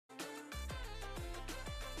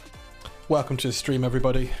Welcome to the stream,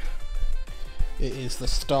 everybody. It is the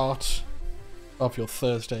start of your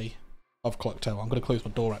Thursday of Clocktower. I'm going to close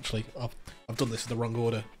my door, actually. I've done this in the wrong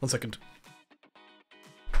order. 1 second.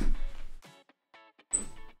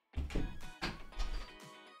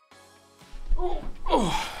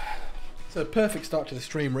 So, perfect start to the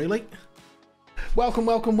stream, really. Welcome,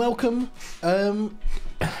 welcome, welcome.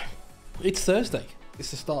 It's Thursday.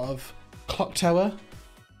 It's the start of Clocktower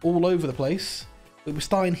all over the place. But we're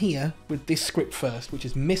starting here with this script first, which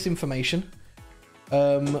is misinformation,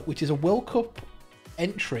 which is a World Cup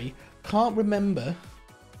entry. Can't remember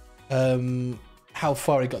how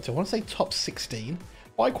far it got to. I want to say top 16.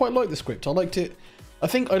 But I quite like the script. I liked it. I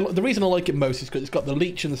think the reason I like it most is because it's got the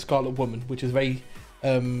Leech and the Scarlet Woman, which is very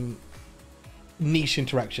niche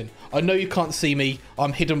interaction. I know you can't see me.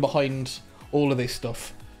 I'm hidden behind all of this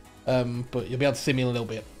stuff, but you'll be able to see me in a little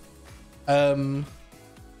bit.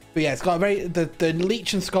 But yeah, it's got a very the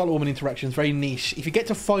Leech and Scarlet Woman interaction is very niche. If you get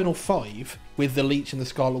to Final 5 with the Leech and the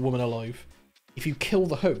Scarlet Woman alive, if you kill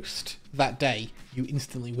the host that day, you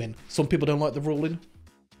instantly win. Some people don't like the ruling.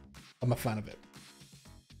 I'm a fan of it.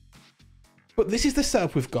 But this is the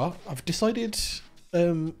setup we've got. I've decided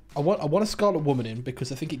I want a Scarlet Woman in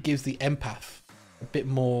because I think it gives the empath a bit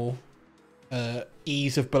more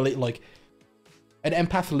ease of belief. Like, an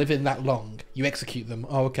empath living that long, you execute them.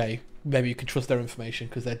 Oh, okay. Maybe you can trust their information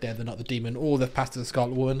because they're dead, they're not the demon, or they've passed to the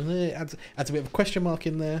Scarlet Woman. It adds a bit of a question mark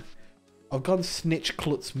in there. I've gone Snitch,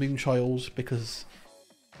 Klutz, Moonchild because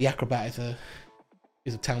the acrobat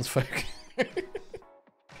is a townsfolk.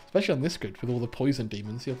 Especially on this script with all the poison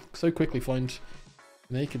demons, you'll so quickly find,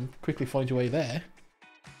 you can quickly find your way there.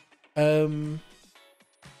 And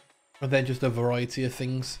then just a variety of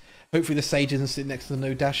things. Hopefully the Sage isn't sitting next to the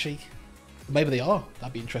No Dashi. Maybe they are.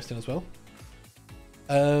 That'd be interesting as well.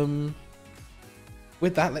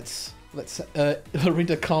 With that, let's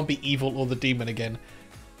Lorinda can't be evil or the demon again.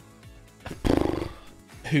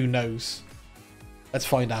 Who knows? Let's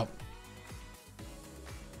find out.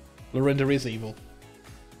 Lorinda is evil.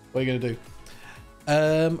 What are you gonna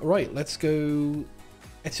do? Right, let's go.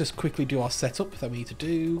 Let's just quickly do our setup that we need to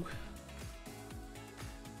do.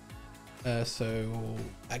 So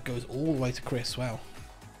that goes all the way to Chris. Wow.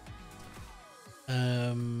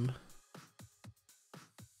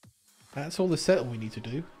 That's all the setup we need to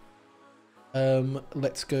do.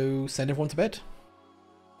 Let's go send everyone to bed.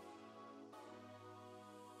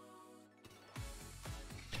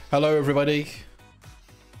 Hello, everybody.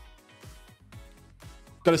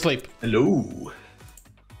 Go to sleep. Hello.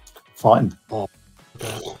 Fine. Oh.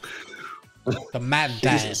 The mad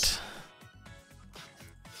dad.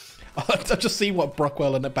 I've just seen what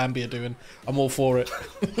Brockwell and Bambi are doing. I'm all for it.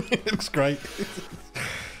 It looks great.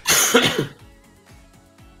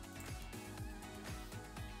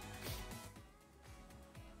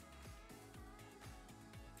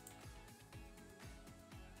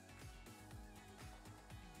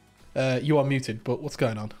 You are muted, but what's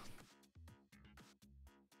going on?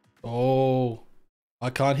 Oh,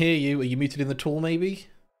 I can't hear you. Are you muted in the tool, maybe?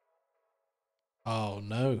 Oh,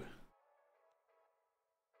 no.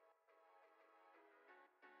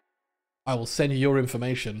 I will send you your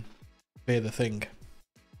information via the thing.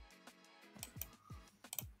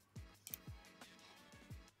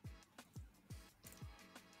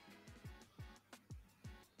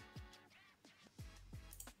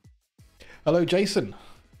 Hello, Jason.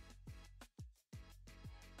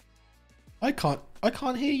 I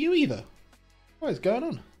can't hear you either. What is going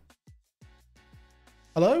on?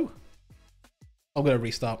 Hello? I'm gonna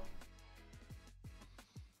restart.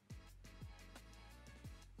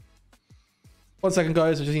 One second,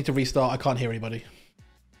 guys. I just need to restart. I can't hear anybody.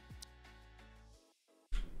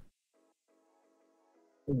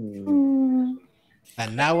 And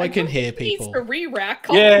now I can hear people. Needs a re-rack.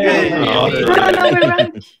 Yay! Oh, Yay. no, we're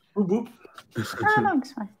right. Boop, boop. Oh, no,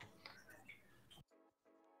 it's fine.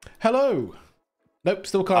 Hello. Nope,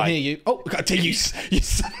 still can't hear you. Oh, God, you son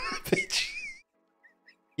of a bitch.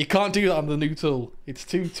 You can't do that on the new tool. It's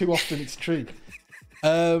too often. It's true.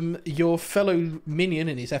 Your fellow minion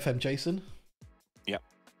is FM Jason. Yep.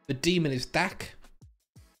 The demon is Dak.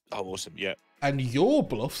 Oh, awesome. Yeah. And your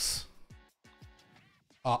bluffs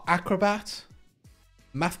are acrobat,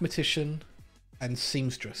 mathematician, and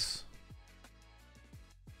seamstress.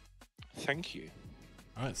 Thank you.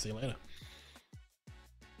 All right, see you later.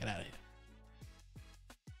 Get out of here.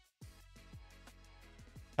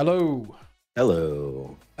 Hello.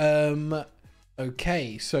 Hello.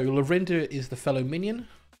 Okay, so Lorinda is the fellow minion.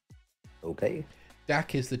 Okay.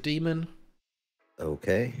 Dak is the demon.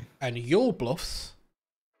 Okay. And your bluffs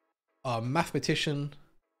are mathematician,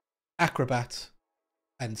 acrobat,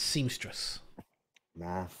 and seamstress.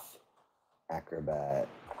 Math, Acrobat.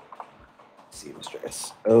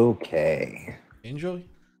 Seamstress. Okay. Enjoy. All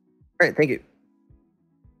right, thank you.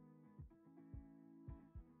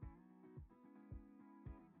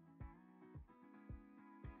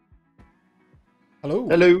 Hello.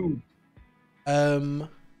 Hello.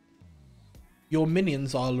 Your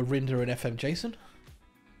minions are Lorinda and FM Jason.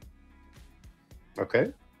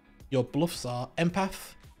 Okay. Your bluffs are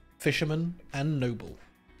Empath, Fisherman, and Noble.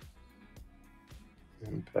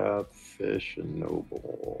 Empath, Fish, and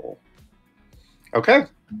Noble. Okay.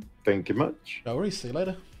 Thank you much. No worries, see you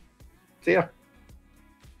later. See ya.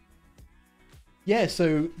 Yeah,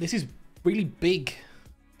 so this is really big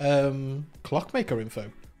clockmaker info.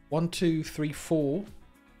 1, 2, 3, 4.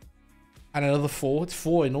 And another 4. It's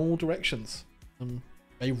 4 in all directions.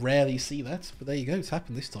 They rarely see that, but there you go. It's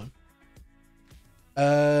happened this time.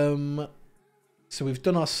 So we've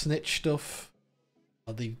done our snitch stuff.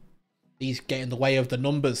 These get in the way of the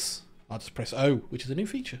numbers. I'll just press O, which is a new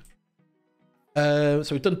feature. So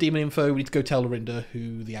we've done demon info. We need to go tell Lorinda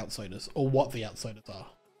who the outsiders, or what the outsiders are.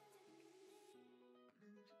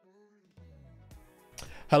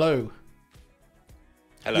 Hello.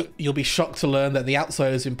 Hello. You'll be shocked to learn that the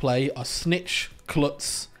outsiders in play are Snitch,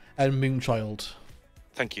 Klutz, and Moonchild.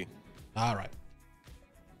 Thank you. All right.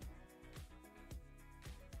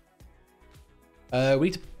 We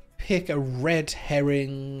need to pick a red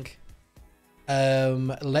herring.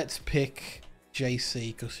 Let's pick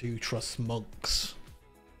JC, because who trusts monks?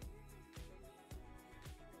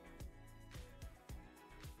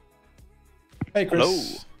 Hey,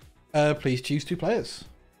 Chris. Hello. Please choose 2 players.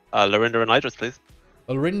 Lorinda and Idris, please.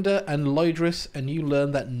 Lorinda and Lydris, and you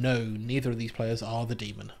learn that no, neither of these players are the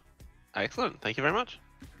demon. Excellent. Thank you very much.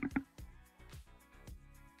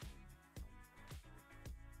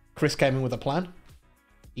 Chris came in with a plan.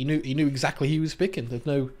 He knew exactly who he was picking. There's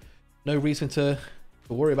no reason to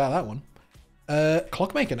worry about that one.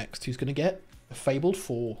 Clockmaker next, who's going to get a fabled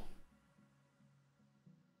 4.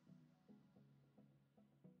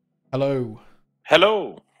 Hello.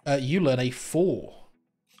 Hello. You learn a 4.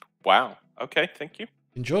 Wow. Okay. Thank you.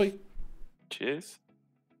 Enjoy. Cheers.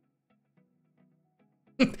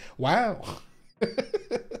 Wow.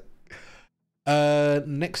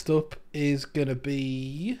 Next up is gonna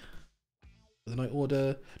be the night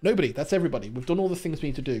order. Nobody. That's everybody. We've done all the things we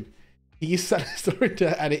need to do. He is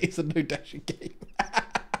Surrender, and it is a no dashing game.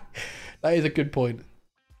 That is a good point.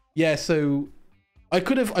 Yeah. So I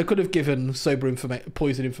could have given sober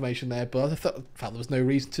poison information there, but I felt there was no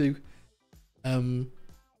reason to.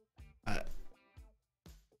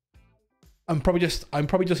 I'm probably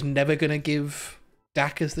just never gonna give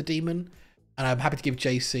Dak as the demon, and I'm happy to give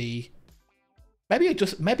JC. Maybe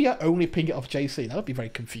I only ping it off JC. That would be very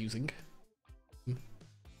confusing.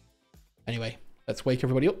 Anyway, let's wake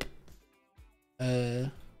everybody up.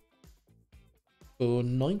 For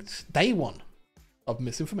day 1 of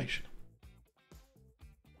misinformation.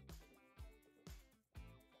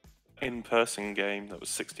 In-person game that was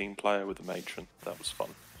 16-player with a matron. That was fun.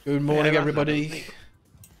 Good morning, Yeah, everybody.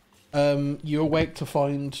 You awake to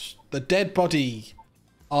find the dead body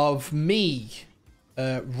of me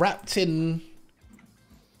wrapped in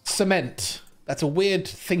cement. That's a weird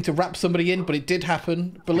thing to wrap somebody in, but it did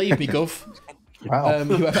happen. Believe me, Gov. Wow.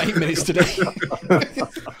 You have 8 minutes today.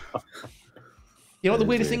 You know what the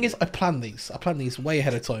weirdest thing is? I plan these way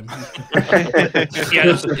ahead of time.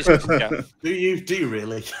 Yeah. Yeah. Do you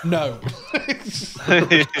really? No.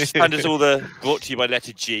 And as all the brought to you by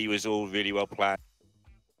letter G was all really well planned.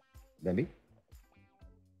 Maybe.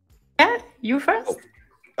 Yeah, you first.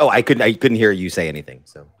 Oh, I couldn't hear you say anything.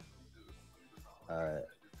 So,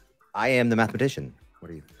 I am the mathematician. What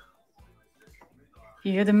are you?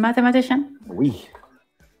 You're the mathematician? Oui.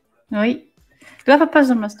 Oui. Do you have a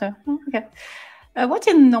puzzle master? Oh, okay. What's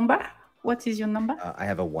your number? What is your number? I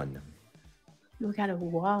have a 1. You got a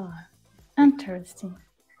 1. Interesting.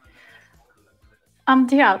 I'm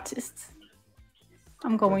the artist.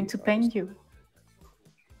 I'm going to paint you.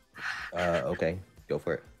 Okay, go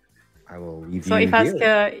for it. I will leave So you if I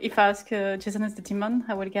here. ask Jason is the demon,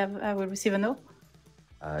 I will receive a no.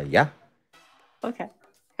 Yeah. Okay.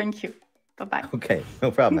 Thank you. Bye bye. Okay,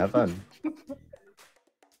 no problem. Have fun.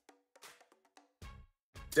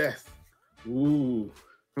 Death. Ooh.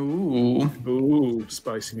 Ooh. Ooh.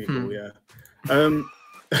 Spicy meatball, yeah.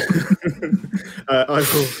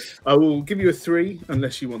 I will give you a 3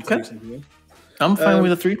 unless you want to do something else. I'm fine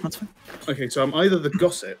with a 3. That's fine. Okay, so I'm either the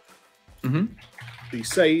gossip, the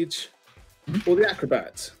sage, or the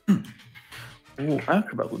acrobat. Ooh,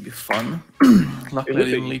 acrobat would be fun. It Luckily, would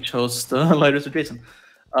I be. only chose the lighters of Jason.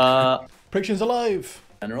 Predictions alive.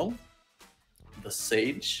 General, the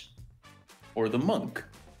sage, or the monk.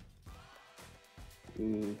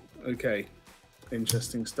 Ooh, okay.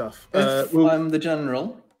 Interesting stuff. If I'm the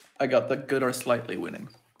general, I got the good or slightly winning.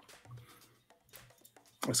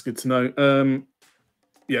 That's good to know.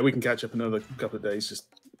 Yeah, we can catch up another couple of days. Just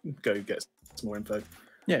go get some more info.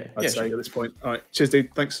 Yeah, I'd yeah, say sure. at this point. All right. Cheers,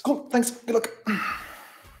 dude. Thanks. Cool. Thanks. Good luck.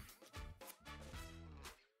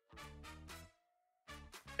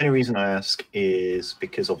 Any reason I ask is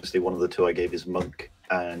because obviously one of the two I gave is monk,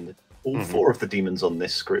 and all four of the demons on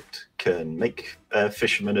this script can make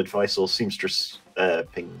fisherman advice or seamstress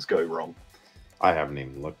pings go wrong. I haven't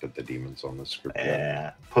even looked at the demons on the script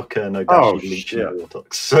yet. Pucker, no Oh, dash, leech, shit. and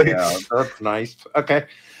warthog. So Yeah, that's nice. Okay.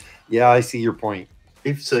 Yeah, I see your point.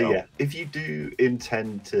 if you do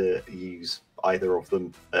intend to use either of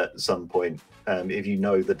them at some point, if you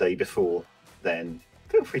know the day before, then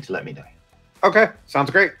feel free to let me know. Okay, sounds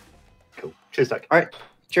great. Cool. Cheers, Dak. All right.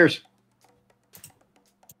 Cheers.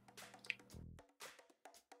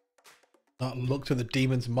 Not looked at the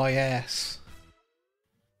demons, my ass.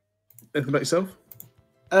 Anything about yourself?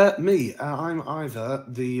 Me. I'm either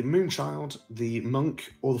the Moonchild, the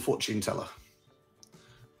Monk, or the Fortune Teller.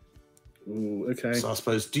 Ooh, okay. So I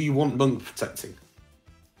suppose, do you want Monk protecting?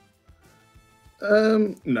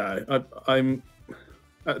 No. I'm.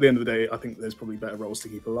 At the end of the day, I think there's probably better roles to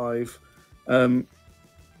keep alive.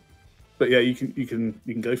 But yeah, you can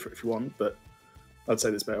go for it if you want. But I'd say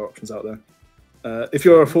there's better options out there. If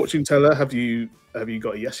you're a fortune teller, have you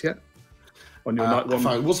got a yes yet on your night one? If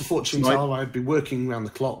I was a fortune tonight? teller, I'd be working around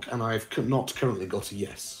the clock, and I've not currently got a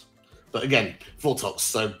yes. But again, Vortox.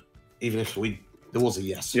 So even if there was a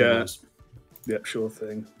yes, who Yeah. knows? Yep, sure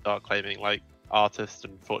thing. Start claiming like artist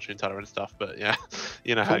and fortune teller and stuff, but yeah,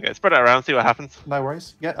 you know how it goes. Spread it around, see what happens. No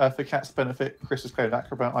worries. Yeah, for Cat's benefit, Chris has claimed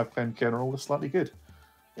Acrobat, I've claimed General, was slightly good.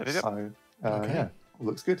 There we go. So, Okay. yeah,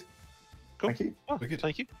 looks good. Cool. Thank you. Oh,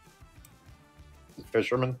 thank you.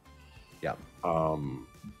 Fisherman. Yeah.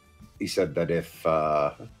 He said that if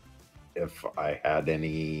I had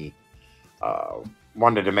any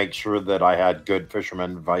wanted to make sure that I had good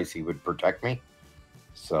fisherman advice, he would protect me.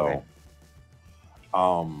 So,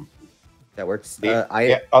 That works.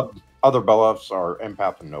 Other buffs are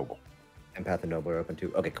empath and noble. Empath and Noble are open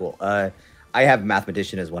too. Okay, cool. I have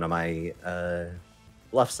Mathematician as one of my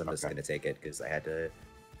bluffs. I'm just going to take it because I had to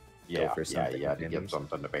go for something. You had to give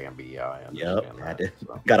something to Bambi. Yeah, I Yep, understand had that, to,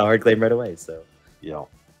 so. got a hard claim right away. So Yeah.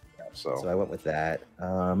 so I went with that.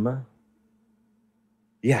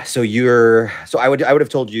 Yeah. So I would have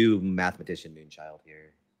told you Mathematician Moonchild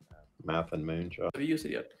here. Math and Moonchild. Have you used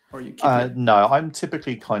it yet? Or you keep it? No, I'm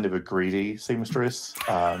typically kind of a greedy seamstress.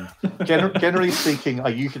 Generally speaking, I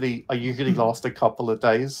usually last a couple of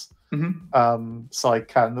days, so I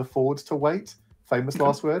can afford to wait. Famous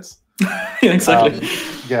last words. Yeah, exactly.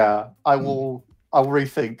 Yeah, I'll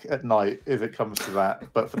rethink at night if it comes to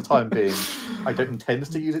that. But for the time being, I don't intend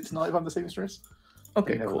to use it tonight if I'm the seamstress.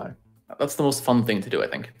 Okay, You never cool. know. That's the most fun thing to do, I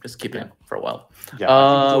think. Just keep it for a while. Yeah, I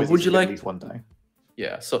think it's always would easy you to get like? at least one day?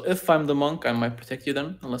 Yeah. So if I'm the monk, I might protect you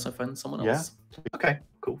then, unless I find someone Yeah. else. Okay,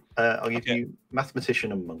 cool. I'll give you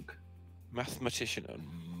mathematician and monk. Mathematician and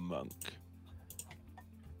monk.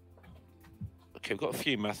 Okay, we've got a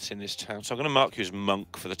few maths in this town, so I'm going to mark you as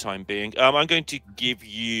monk for the time being. I'm going to give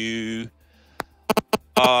you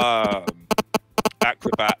acrobat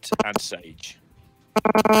and sage.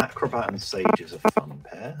 Acrobat and sage is a fun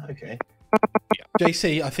pair. Okay,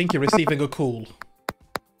 JC, I think you're receiving a call.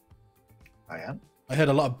 I am. I heard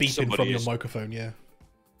a lot of beeping Somebody from your is. microphone, yeah.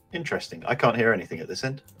 Interesting. I can't hear anything at this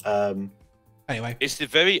end. Anyway. It's the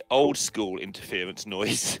very old school interference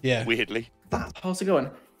noise. Yeah. Weirdly. How's it going?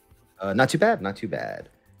 Not too bad. Not too bad.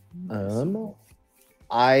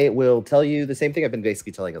 I will tell you the same thing I've been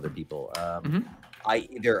basically telling other people.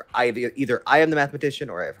 Either I am the mathematician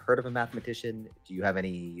or I've heard of a mathematician. Do you have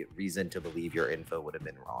any reason to believe your info would have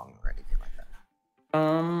been wrong or anything like that?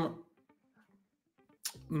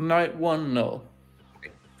 Night one, no.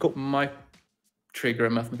 Okay, cool. Might trigger a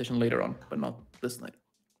mathematician later on, but not this night.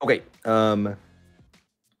 Okay.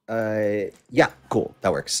 Yeah, cool.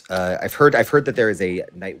 That works. I've heard that there is a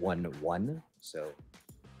night 1/1. So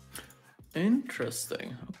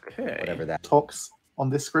interesting. Okay. whatever that. Talks on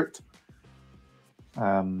this script.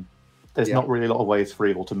 There's Yeah. not really a lot of ways for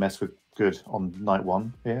evil to mess with good on night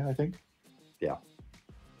one here, I think. Yeah.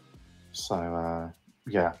 So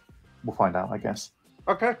yeah, we'll find out, I guess.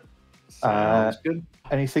 Okay. Sounds good.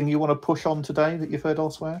 Anything you want to push on today that you've heard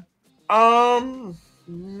elsewhere?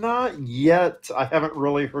 Not yet. I haven't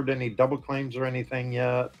really heard any double claims or anything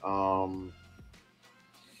yet. I've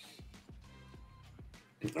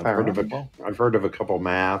heard of a couple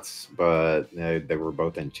maths, but they were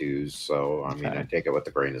both in twos, so I mean, I take it with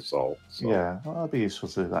a grain of salt. So. Yeah, well, that'll be useful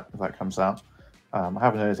to that if that comes out. I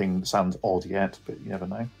haven't heard anything that sounds odd yet, but you never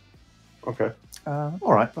know. Okay.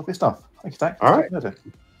 All right, lovely stuff. Thank you, Zach. All right.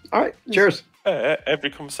 All right. Cheers. Every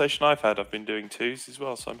conversation I've had, I've been doing 2s as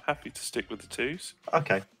well, so I'm happy to stick with the 2s.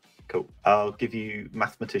 Okay, cool. I'll give you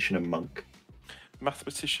mathematician and monk.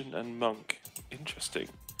 Mathematician and monk. Interesting.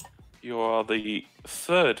 You are the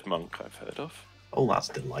 3rd monk I've heard of. Oh, that's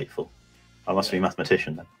delightful. I must be a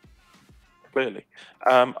mathematician then. Clearly.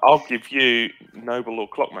 I'll give you noble or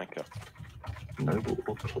clockmaker. Noble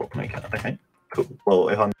or clockmaker. Okay, cool. Well,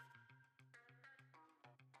 if I'm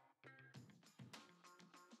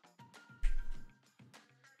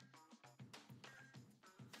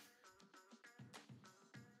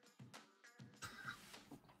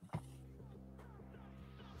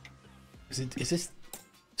Is this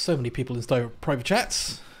so many people in private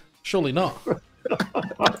chats? Surely not.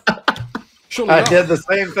 Surely I not. did the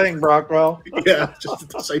same thing, Brockwell. Yeah, just did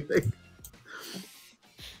the same thing.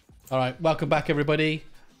 All right, welcome back, everybody.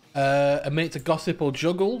 A minute to gossip or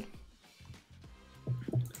juggle,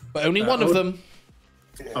 but only one of them.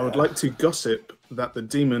 I would like to gossip that the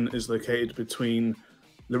demon is located between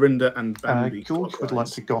Lorinda and Bambi. George would like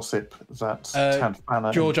to gossip that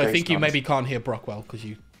Tanfana. George, and I think you Jason maybe can't hear Brockwell because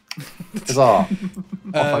you. Huzzah.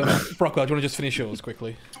 Brockwell, do you want to just finish yours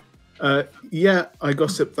quickly? Yeah, I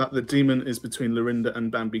gossip that the demon is between Lorinda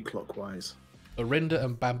and Bambi clockwise. Lorinda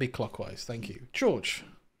and Bambi clockwise. Thank you, George.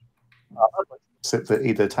 Gossip that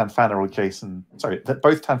either Tanfana or Jason. Sorry, that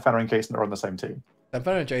both Tanfana and Jason are on the same team.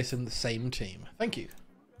 Tanfana and Jason, the same team. Thank you.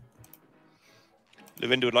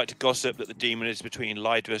 Lorinda would like to gossip that the demon is between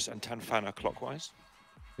Lydrus and Tanfana clockwise.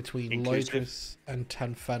 Between Inclusive. Lydrus and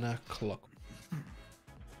Tanfana clockwise.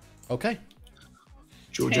 Okay.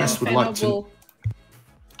 George S. would like to.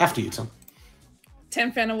 After you, Tom.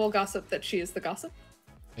 Tanfana will gossip that she is the gossip.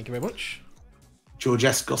 Thank you very much. George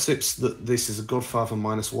S. gossips that this is a Godfather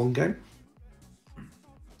 -1 game.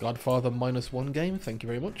 Godfather -1 game. Thank you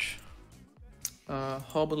very much.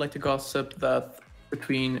 Hob would like to gossip that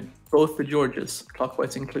between both the Georges,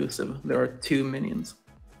 clockwise inclusive, there are 2 minions.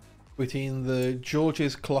 Between the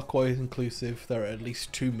Georges clockwise inclusive, there are at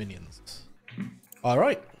least 2 minions. All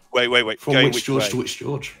right. Wait. From Going which George way? to which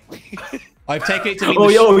George? I've taken it to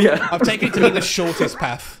mean I've taken it to mean the shortest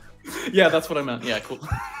path. Yeah, that's what I meant. Yeah, cool.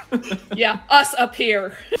 Yeah, us up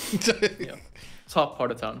here. Yeah. Top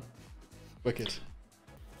part of town. Wicked.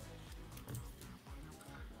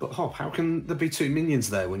 But Hop, how can there be 2 minions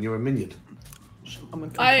there when you're a minion?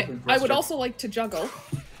 I would also like to juggle.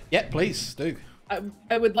 Yeah, please do.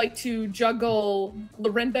 I would like to juggle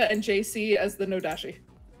Lorinda and JC as the Nodashi.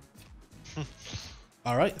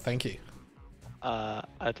 All right, thank you.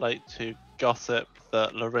 I'd like to gossip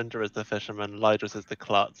that Lorinda is the fisherman, Lydrus is the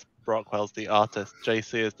klutz, Brockwell's the artist,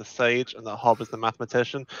 JC is the sage, and that Hob is the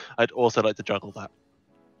mathematician. I'd also like to juggle that.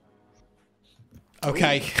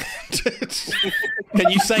 Okay. Can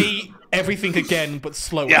you say everything again, but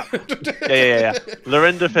slower? Yeah.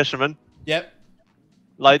 Lorinda fisherman. Yep.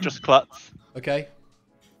 Lydrus klutz. Okay.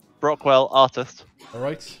 Brockwell artist. All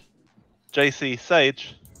right. JC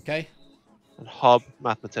sage. Okay. And Hob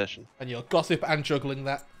mathematician. And you're gossip and juggling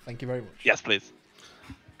that. Thank you very much. Yes, please.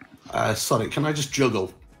 Sonic, can I just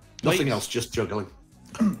juggle? Nothing Please. else, just juggling.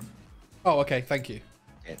 Oh, okay. Thank you.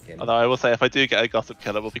 Although I will say, if I do get a gossip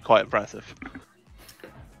kill, it will be quite impressive.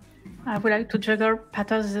 I would like to juggle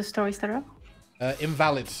Patos the storyteller.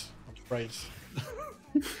 Invalid, I'm afraid.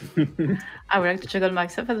 I would like to juggle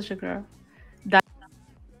myself as a juggler.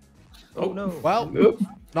 Oh no. Well,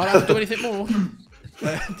 not allowed to do anything more.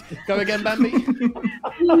 Go again, Bambi.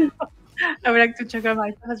 I would like to juggle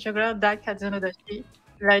myself as a juggler, Dak as an Odashi,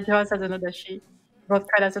 Lighthouse as an Odashi,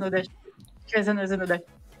 Vodka as an Odashi, Jason as an Odashi.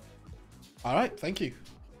 All right, thank you.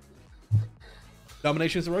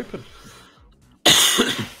 Nominations are open.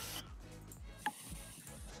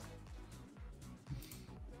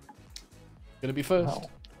 Gonna be first. Wow.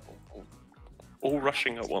 All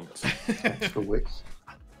rushing at once.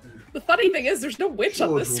 The funny thing is, there's no witch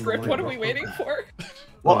on this George script. will What are know. we waiting for?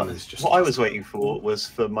 What I was waiting for was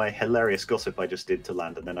for my hilarious gossip I just did to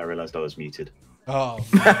land, and then I realised I was muted. Oh.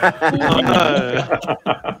 Do I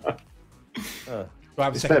have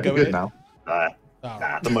a It's second better go be at good it? now.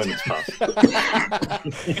 The moment's passed.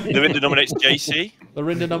 Lorinda nominates JC.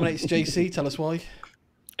 Lorinda nominates JC. Tell us why.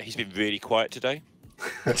 He's been really quiet today.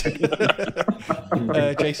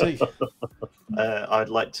 JC. I'd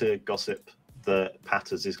like to gossip that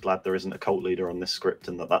Patters is glad there isn't a cult leader on this script,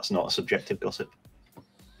 and that's not a subjective gossip.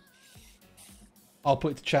 I'll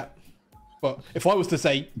put it to chat. But if I was to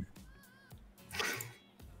say,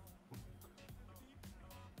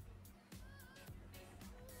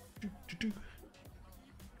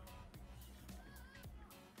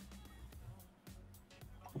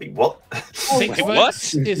 What? 6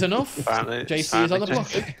 votes is enough. Apparently- JC is on the block.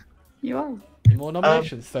 apparently You are. 2 more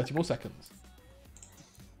nominations, 30 more seconds.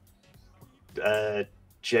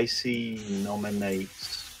 JC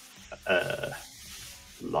nominates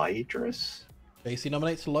Lydrus. JC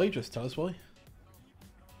nominates Lydrus. Tell us why.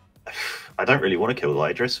 I don't really want to kill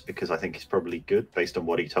Lydrus because I think he's probably good based on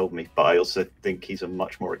what he told me, but I also think he's a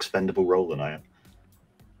much more expendable role than I am.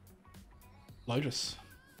 Lydrus.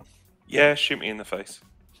 Yeah, shoot me in the face.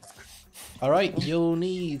 All right, you'll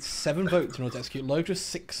need 7 votes in order to execute Lydrus,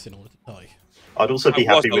 6 in order to tie. I'd also be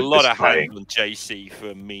That was happy a with lot this of tying. hand on JC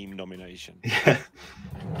for a meme nomination.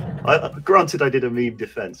 Granted, I did a meme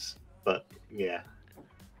defense, but yeah.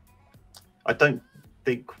 I don't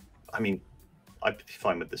think. I mean, I'd be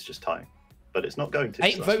fine with this just tying, but it's not going to.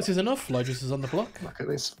 8 so votes is enough. Lydrus is on the block. Look at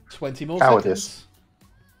this. 20 more Cowardice. seconds.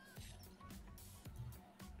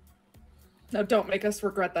 No, don't make us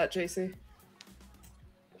regret that, JC.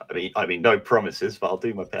 I mean, no promises, but I'll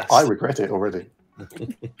do my best. I regret it already.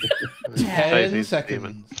 10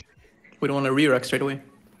 seconds. We don't want to re-rack straight away.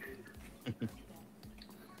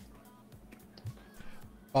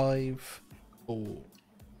 5, 4.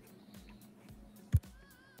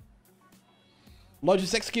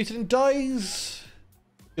 Lydrus executed and dies.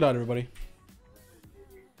 Good night, everybody.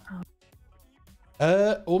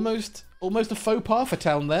 Almost a faux pas for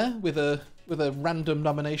Town there with a random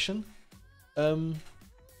nomination.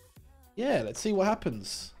 Yeah, let's see what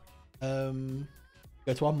happens.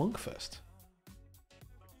 Go to our monk first.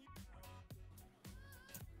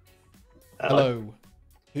 Hello.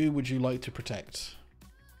 Who would you like to protect?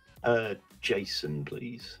 Jason,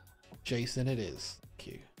 please. Jason it is. Thank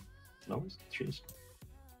you. No, cheers.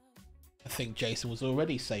 I think Jason was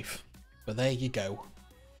already safe, but there you go.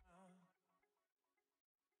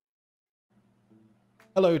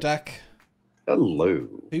 Hello, Dak. Hello.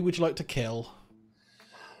 Who would you like to kill?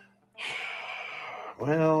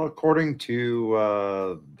 Well, according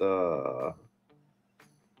to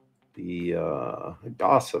the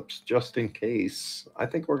gossips, just in case, I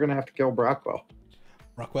think we're gonna have to kill Brockwell.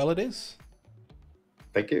 Brockwell it is.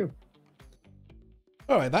 Thank you.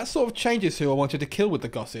 Alright, that sort of changes who I wanted to kill with the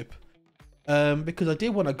gossip. Because I did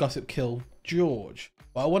want to gossip kill George,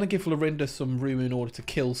 but I want to give Lorinda some room in order to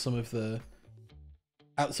kill some of the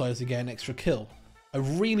outsiders to get an extra kill. I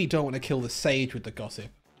really don't want to kill the Sage with the gossip.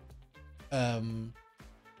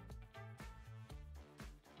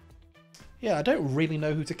 Yeah, I don't really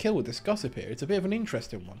know who to kill with this gossip here. It's a bit of an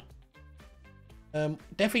interesting one.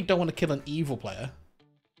 Definitely don't want to kill an evil player.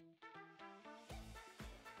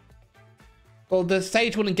 Well, the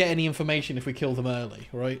Sage wouldn't get any information if we kill them early,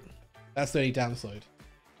 right? That's the only downside.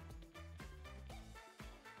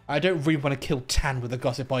 I don't really want to kill Tan with the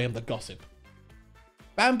gossip. I am the gossip.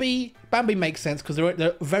 Bambi makes sense because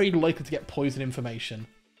they're very likely to get poison information.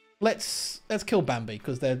 Let's kill Bambi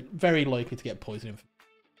because they're very likely to get poison information.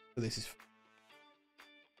 So this is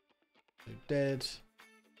dead.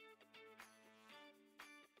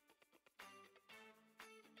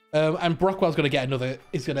 And Brockwell's going to get another.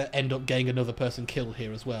 Is going to end up getting another person killed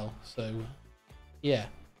here as well. So, yeah,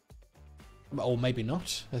 or maybe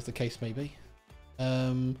not, as the case may be.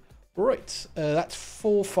 Right, that's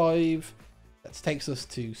 4, 5. That takes us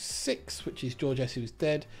to 6, which is George S, who's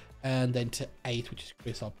dead, and then to 8, which is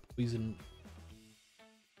Chris, our poison.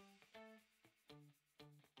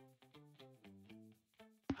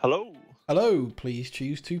 Hello. Hello, please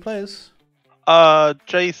choose 2 players.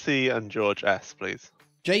 JC and George S, please.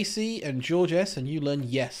 JC and George S, and you learn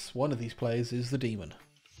yes, one of these players is the demon.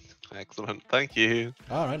 Excellent, thank you.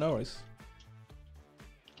 Alright, no worries.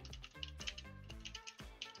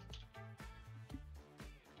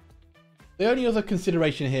 The only other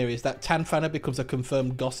consideration here is that Tanfana becomes a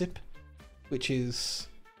confirmed gossip, which is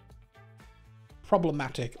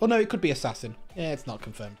problematic. Oh no, it could be assassin. Yeah, it's not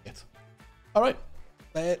confirmed yet. Alright,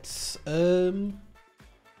 let's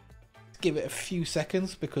give it a few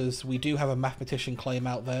seconds because we do have a mathematician claim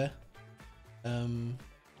out there. And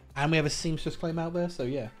we have a seamstress claim out there, so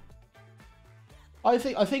yeah. I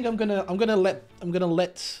think I'm gonna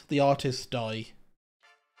let the artist die.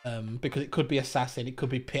 Because it could be assassin, it could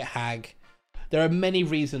be pit hag. There are many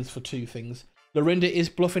reasons for 2 things. Lorinda is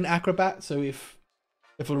bluffing acrobat, so if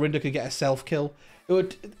Lorinda could get a self kill, it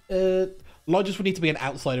would Lodgers would need to be an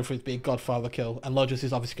outsider for it to be a Godfather kill, and Lodgers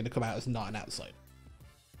is obviously going to come out as not an outsider.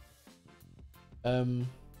 I'm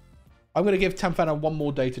going to give Tamfana 1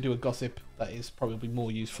 more day to do a gossip. That is probably more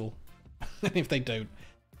useful. And if they don't,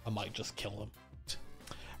 I might just kill them.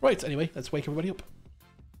 Right, anyway, let's wake everybody up.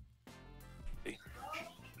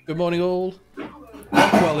 Good morning, all.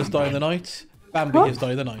 Rockwell is dying the night. Bambi What? has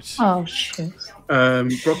died the night. Oh shit.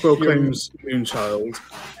 Brockwell claims Moonchild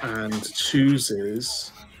and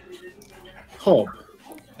chooses Hob.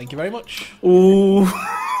 Thank you very much. Ooh.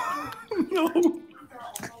 No.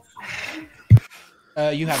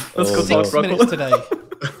 You have Let's go 6 talk, minutes Brockwell. today.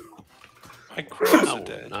 My crows are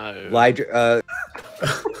dead. No. Lydra,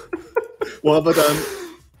 What have I done?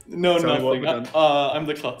 No, Tell me what nothing. we've done. I'm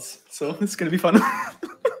the klutz, so it's gonna be fun.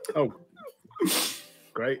 Oh,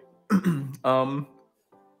 great. I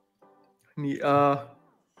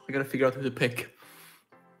gotta figure out who to pick.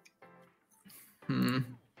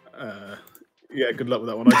 Yeah, good luck with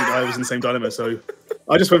that one. I was in the same dilemma, so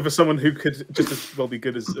I just went for someone who could just as well be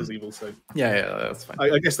good as evil. So Yeah, that's fine.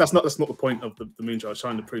 I guess that's not the point of the Moonchild,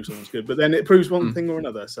 trying to prove someone's good, but then it proves one thing or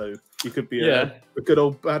another. So you could be a good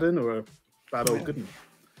old bad un or a bad old good un.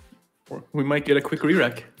 Or we might get a quick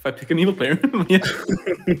re-rack if I pick an evil player. Yeah.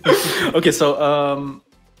 Okay, so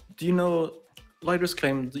do you know Lydra's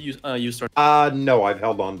claim that you start? No, I've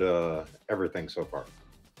held on to everything so far.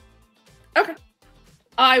 Okay.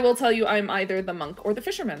 I will tell you I'm either the monk or the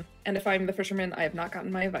fisherman. And if I'm the fisherman, I have not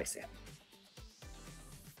gotten my advice yet.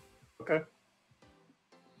 Okay.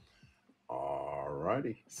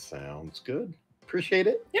 Alrighty. Sounds good. Appreciate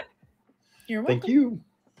it. Yep. You're welcome. Thank you.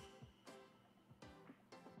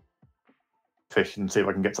 Fish and see if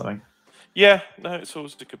I can get something. Yeah, no, it's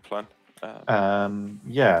always a good plan.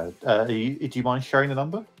 Yeah. Do you mind sharing the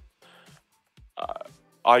number?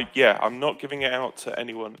 I'm not giving it out to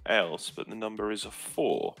anyone else, but the number is a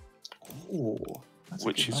 4. Ooh, that's a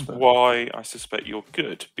which good is number. why I suspect you're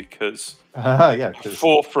good, because Yeah,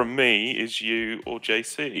 4 from me is you or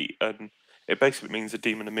JC, and it basically means the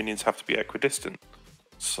demon and minions have to be equidistant.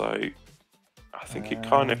 So I think it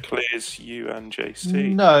kind of clears you and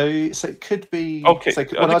JC. No, so it could be. Okay, So it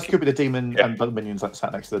could be the demon and the minions that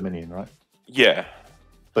sat next to the minion, right? Yeah.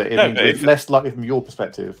 But it means it's less likely from your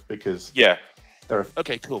perspective because yeah. There are...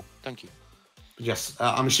 Okay, cool. Thank you. Yes,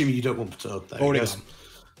 I'm assuming you don't want Perturb there. Already Yes.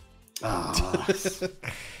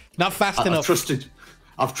 Not fast enough.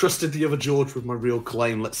 I've trusted the other George with my real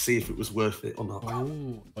claim. Let's see if it was worth it or not.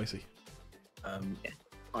 Oh, I see.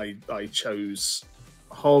 I chose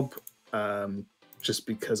Hob just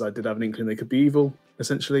because I did have an inkling they could be evil,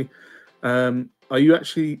 essentially. Are you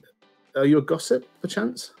a gossip,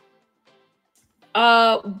 perchance?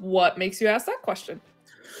 What makes you ask that question?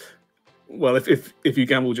 Well, if you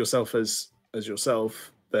gambled yourself as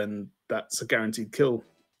yourself, then that's a guaranteed kill,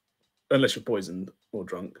 unless you're poisoned or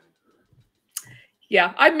drunk.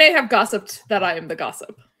 Yeah, I may have gossiped that I am the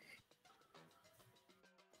gossip.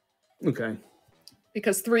 Okay.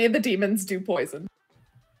 Because 3 of the demons do poison.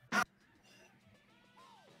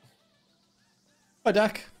 Hi,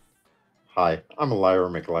 Dak. Hi, I'm a liar,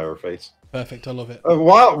 make a liar face. Perfect, I love it.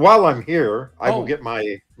 While I'm here, I will get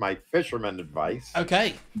my fisherman advice.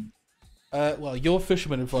 Okay. Well, your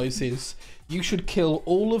fisherman advice is you should kill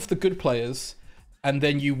all of the good players, and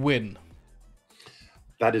then you win.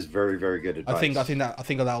 That is very, very good advice. I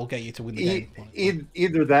think that will get you to win the game.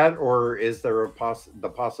 Either that, or is there the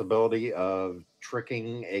possibility of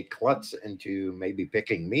tricking a klutz into maybe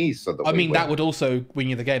picking me? So that I mean, that would also win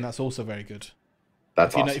you the game. That's also very good.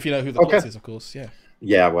 That's if you know who the klutz is, of course. Yeah.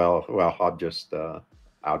 Yeah. Well, Hob just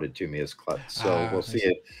outed to me as klutz, so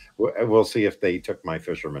we'll see if they took my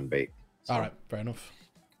fisherman bait. So. All right, fair enough.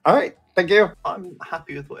 All right, thank you. I'm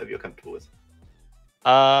happy with whatever you're comfortable with.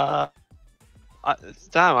 Damn,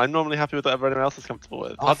 I'm normally happy with whatever anyone else is comfortable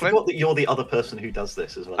with. I forgot that you're the other person who does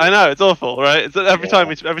this as well. I know, it's awful, right? It's every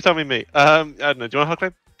time we meet. I don't know. Do you want to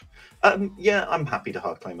hard claim? Yeah, I'm happy to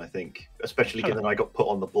hard claim. I think, especially given I got put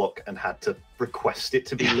on the block and had to request it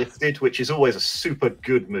to be lifted, which is always a super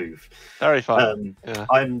good move. Very fun. Yeah.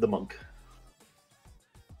 I'm the monk.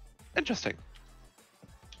 Interesting.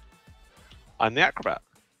 I'm the acrobat.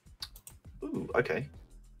 Ooh, okay.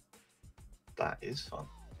 That is fun.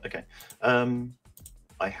 Okay.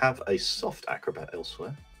 I have a soft acrobat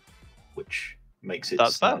elsewhere, which makes it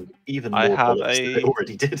sound even more bollocks than it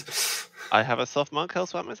already did. I have a soft monk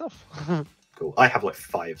elsewhere myself. Cool. I have like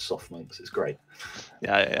 5 soft monks. It's great.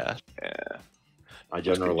 Yeah. I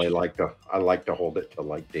generally like to hold it to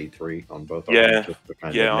like day 3 on both of Yeah. them, just to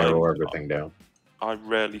kind of narrow everything down. I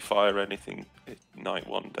rarely fire anything at night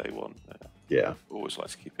 1, day 1. Yeah. Always like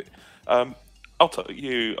to keep it. I'll tell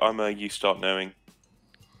you, you start knowing.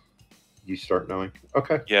 You start knowing?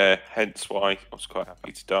 Okay. Yeah, hence why I was quite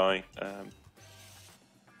happy to die.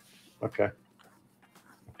 Okay.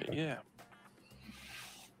 Yeah.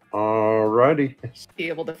 Alrighty. Be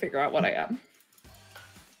able to figure out what I am.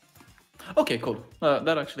 Okay, cool.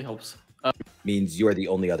 That actually helps. Means you're the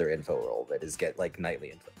only other info role that is get like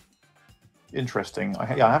nightly info. Interesting. I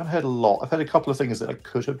haven't heard a lot. I've heard a couple of things that I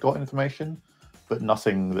could have got information, but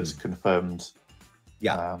nothing that's confirmed.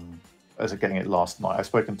 Yeah. As of getting it last night, I've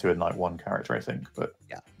spoken to a night one character, I think, but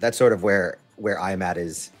yeah, that's sort of where I'm at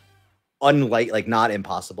is like not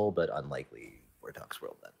impossible, but unlikely for Duck's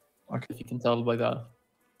World then. Okay, if you can tell by that.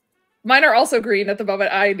 Mine are also green at the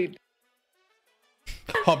moment. I need.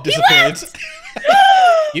 Hob disappeared.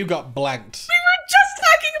 You got blanked. We were just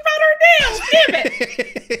talking about our nails. Damn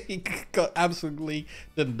it! He got absolutely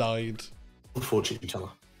denied. The fortune teller.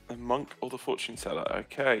 The monk or the fortune teller?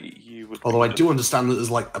 Okay, you would. Although I do understand that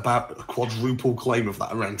there's like about a quadruple claim of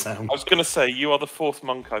that around town. I was going to say you are the fourth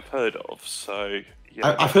monk I've heard of, so.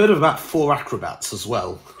 Yeah. I've heard of about 4 acrobats as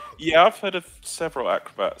well. Yeah, I've heard of several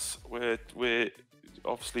acrobats. We're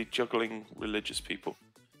obviously juggling religious people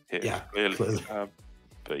here. Yeah, clearly.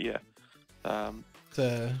 But yeah.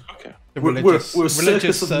 Okay. We're a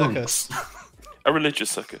circus of monks. A religious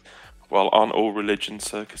circus. Well, aren't all religion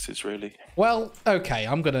circuses really? Well, okay,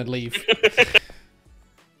 I'm gonna leave.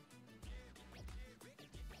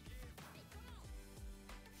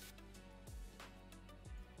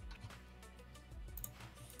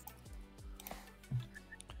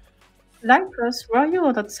 Lycos, were you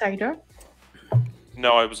an outsider?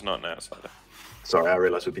 No, I was not an outsider. Sorry, I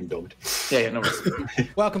realised we've been dogged. Yeah, no worries.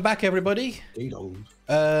 Welcome back, everybody.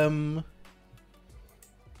 A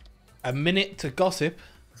minute to gossip.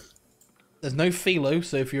 There's no philo,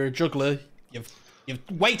 so if you're a juggler, you've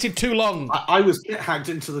waited too long. I was pit hagged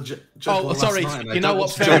into the juggler. Oh, sorry. Last night, You know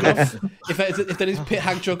what? Fair enough. If there is pit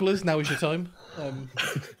hag jugglers, now is your time.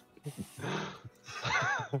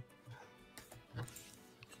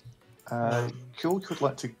 George would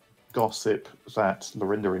like to gossip that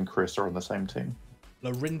Lorinda and Chris are on the same team.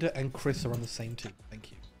 Lorinda and Chris are on the same team.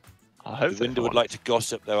 Thank you. I hope Lorinda would like to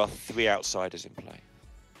gossip there are 3 outsiders in play.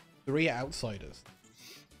 3 outsiders.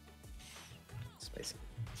 Spicy.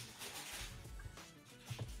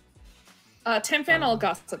 Tim Fan, I'll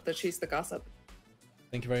gossip that she's the gossip.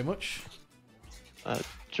 Thank you very much.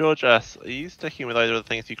 George S., are you sticking with either of the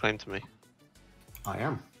things you claimed to me? I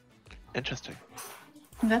am. Interesting.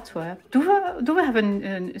 That's where. Do we have a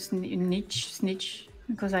niche snitch?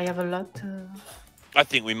 Because I have a lot. I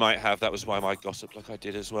think we might have. That was why I gossiped like I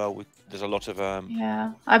did as well. There's a lot of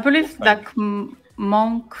Yeah, I believe like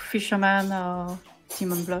monk, fisherman, or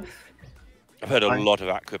demon bluff. I've heard a lot of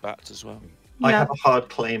acrobats as well. I Yeah. have a hard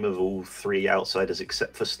claim of all 3 outsiders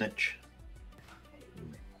except for Snitch.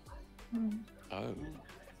 Oh,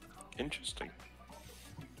 interesting.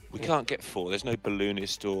 We can't get 4. There's no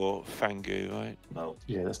balloonist or Fangu, right? No.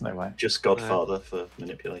 Yeah, there's no way. Just Godfather for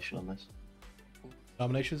manipulation on this.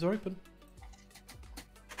 Nominations are open.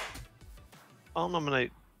 I'll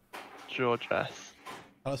nominate George S.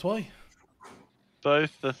 Tell us why.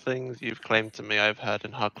 Both the things you've claimed to me, I've heard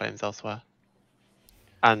in hard claims elsewhere.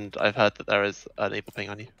 And I've heard that there is an evil ping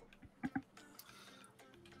on you.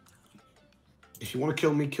 If you want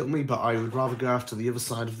to kill me, but I would rather go after the other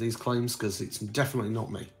side of these claims because it's definitely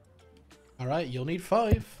not me. All right, you'll need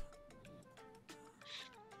 5.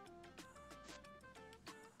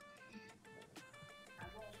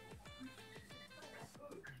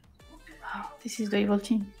 Oh, this is the evil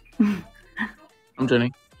team. I'm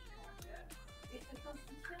joining.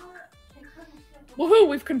 Woohoo!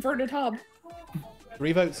 We've converted Hob.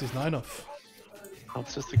 3 votes is not enough.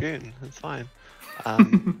 Hob's just a goon. It's fine.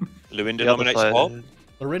 Lorinda The other nominates side- Hob.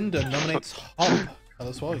 Lorinda nominates Hob. Tell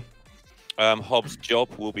us why. Hob's job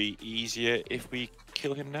will be easier if we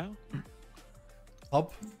kill him now.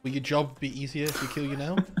 Hob, will your job be easier if we kill you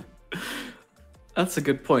now? That's a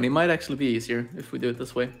good point. It might actually be easier if we do it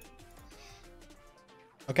this way.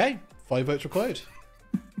 Okay, 5 votes required.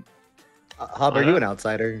 Hob, are you an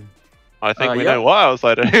outsider? I think we yeah. know what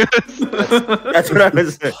outsider is. That's what I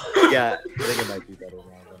was. Yeah, I think it might be better.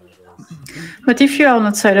 But if you are an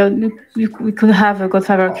outsider, we could have a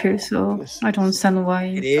Godfather queue, so I don't understand why.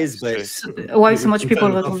 It is, but Why so much people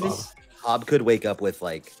vote on this? Hob could wake up with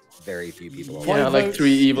like very few people. Yeah, Five like votes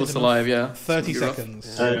 3 evils is alive, yeah. 30 You're rough.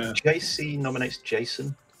 seconds. JC nominates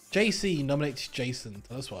Jason. JC nominates Jason.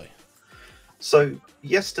 Tell us why. So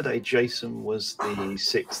yesterday, Jason was the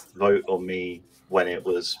 6th vote on me when it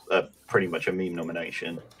was pretty much a meme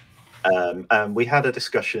nomination. And we had a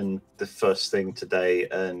discussion the first thing today,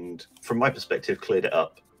 and from my perspective, cleared it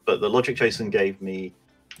up. But the logic Jason gave me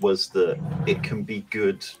was that it can be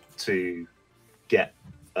good to get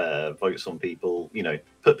votes on people, you know,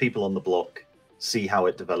 put people on the block, see how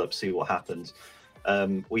it develops, see what happens.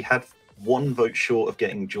 We had 1 vote short of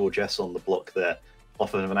getting George S on the block there,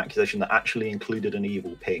 off of an accusation that actually included an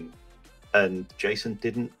evil ping. And Jason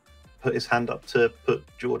didn't put his hand up to put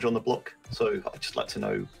George on the block. So I'd just like to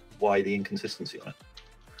know why the inconsistency on it?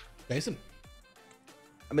 Jason.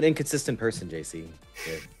 I'm an inconsistent person, JC.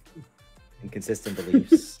 With inconsistent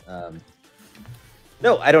beliefs.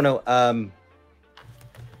 No, I don't know. I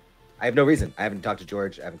have no reason. I haven't talked to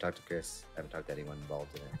George. I haven't talked to Chris. I haven't talked to anyone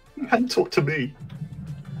involved in it. You hadn't talked to me.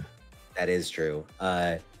 That is true.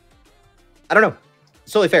 I don't know.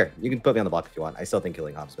 It's totally fair. You can put me on the block if you want. I still think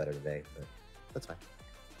killing Hobbs better today, but that's fine.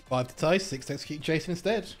 5 to tie, 6 to execute Jason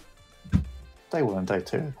instead. Day 1 and day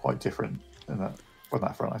 2 are quite different in that, on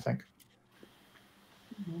that front, I think.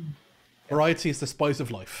 Variety is the spice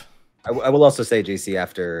of life. I will also say, JC,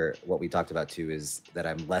 after what we talked about too, is that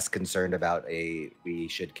I'm less concerned about we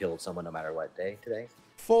should kill someone no matter what day today.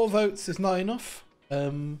 4 votes is not enough.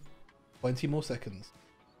 20 more seconds.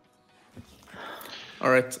 All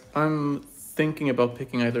right, I'm thinking about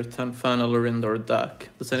picking either Tanfana, Lorinda, or Dak.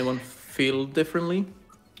 Does anyone feel differently?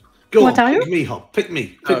 Go What on, are you? pick me, Hop. Pick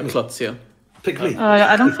me. Pick me. Klutz, yeah. Pick me.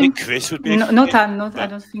 I don't think. Chris would be. No Tan. No, I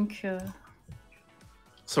don't think.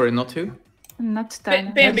 Sorry, not who? Not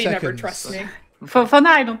Tan. Bambi 10 never seconds. trusts me. For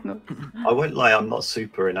now, I don't know. I won't lie, I'm not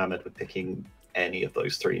super enamored with picking any of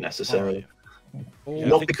those three necessarily. Yeah,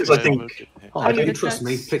 Not because I think. Oh, Are you don't the trust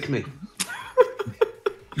me. Jets? Pick me.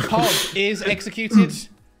 Hob is executed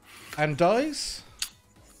and dies.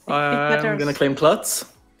 I'm matters. gonna claim Klutz.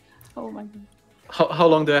 Oh my god. How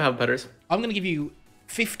long do I have, Petters? I'm going to give you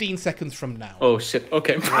 15 seconds from now. Oh shit,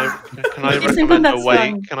 okay. Can I You think recommend that's away?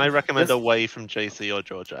 fine? Can I recommend Yes. away from JC or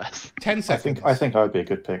George S? 10 I seconds. think I would be a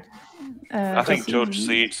good pick. I think Jesse, George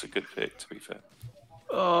C's a good pick, to be fair.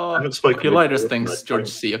 Oh, haven't spoken okay, with Lighters George, thinks but George I'm-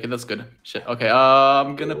 C. Okay, that's good. Shit. Okay,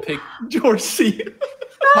 I'm gonna pick George C.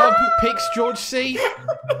 Hob picks George C.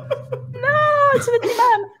 No, it's a little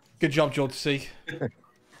man. Good job, George C. Because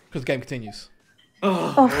the game continues.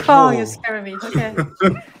 Oh, fuck, you scare me. Okay.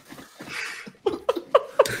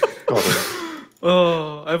 God,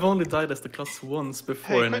 Oh, I've only died as the Klutz once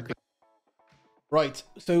before, Hey, and I quick- picked... Right,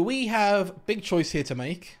 so we have big choice here to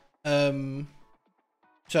make. So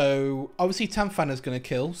obviously Tanfana's going to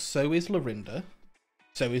kill, so is Lorinda,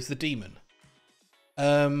 so is the demon.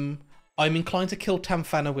 I'm inclined to kill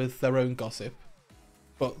Tanfana with their own gossip,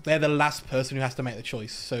 but they're the last person who has to make the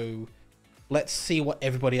choice, so let's see what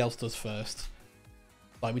everybody else does first.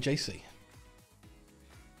 Like with JC.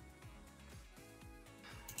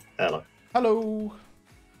 Hello. Hello.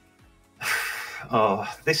 Oh,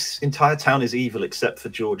 this entire town is evil except for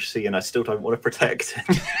George C, and I still don't want to protect him.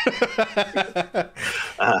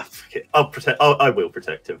 Fuck it. I'll protect. I will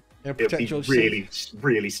protect him. Yeah, It'd protect be George really, C.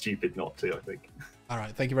 really stupid not to. I think. All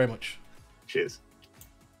right, thank you very much. Cheers.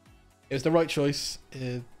 It was the right choice.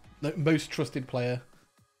 Most trusted player.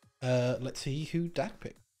 Let's see who Dak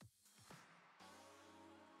picked.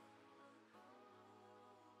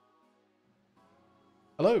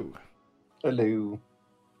 Hello. Hello.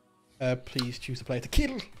 Please choose a player to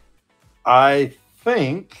kill. I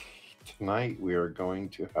think tonight we are going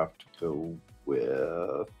to have to go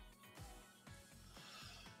with.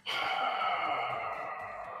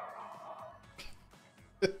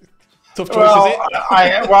 Tough choice, Well, is it?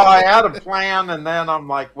 I had a plan, and then I'm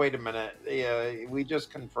like, wait a minute. Yeah, we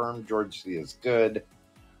just confirmed George C is good.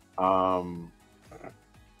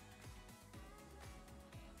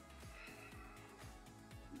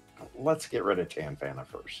 Let's get rid of Tanfana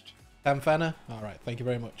first. Tanfana? All right, thank you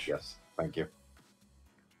very much. Yes, thank you.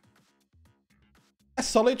 A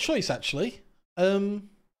solid choice, actually. I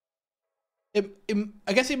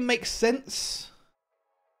guess it makes sense.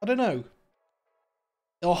 I don't know.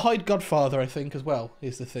 Or hide Godfather, I think, as well,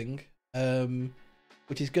 is the thing.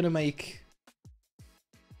 Which is going to make...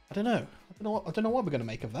 I don't know. I don't know what we're going to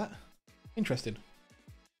make of that. Interesting.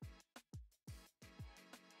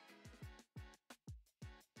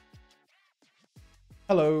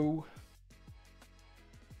 Hello.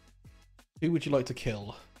 Who would you like to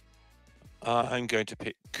kill? I'm going to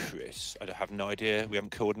pick Chris. I have no idea. We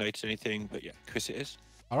haven't coordinated anything, but yeah, Chris it is.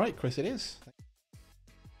 All right, Chris it is.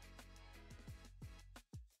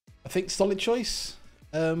 I think solid choice.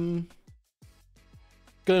 Gonna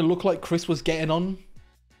look like Chris was getting on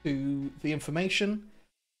to the information.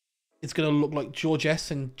 It's gonna look like George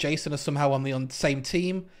S and Jason are somehow on the same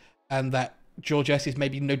team, and that George S is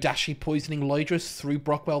maybe Nodashi poisoning Lydrus through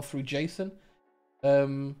Brockwell through Jason.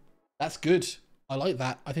 That's good. I like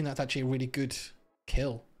that. I think that's actually a really good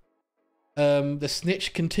kill. The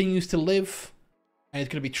snitch continues to live, and it's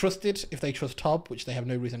going to be trusted if they trust Tob, which they have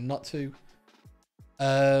no reason not to.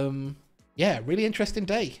 Yeah, really interesting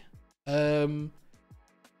day.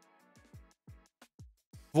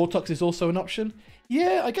 Vortox is also an option.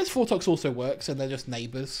 Yeah, I guess Vortox also works, and they're just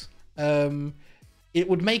neighbors. It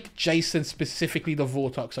would make Jason specifically the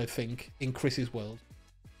Vortox, I think, in Chris's world.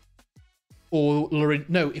 or Lorinda.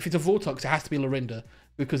 No, if it's a Vortox, it has to be Lorinda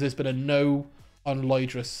because there's been a no on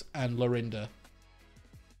Lydrus and Lorinda.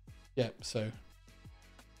 Yeah, so.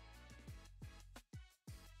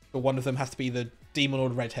 But one of them has to be the Demon or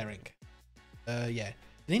Red Herring. Yeah.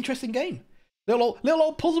 An interesting game. Little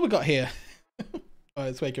old puzzle we got here. Alright,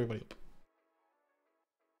 let's wake everybody up.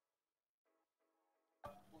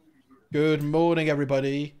 Good morning,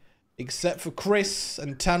 everybody. Except for Chris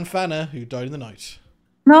and Tanfana, who died in the night.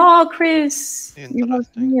 No, Chris. You was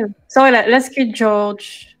here. So let's kill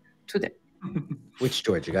George today. Which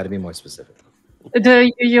George? You got to be more specific.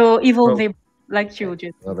 Your evil neighbor, like you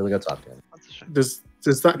did. Well, then we go talk to him. Does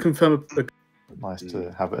that confirm? Nice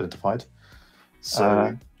to have it identified.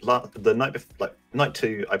 So the night before, like night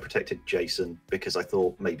 2, I protected Jason because I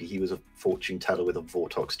thought maybe he was a fortune teller with a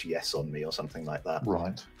Vortox GS on me or something like that.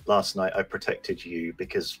 Right. Last night I protected you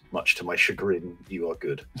because, much to my chagrin, you are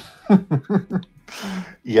good.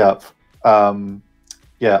 Yep.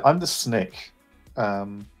 Yeah, I'm the Snick.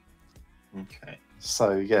 Okay.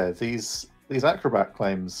 So yeah, these acrobat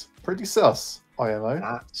claims pretty sus. IMO.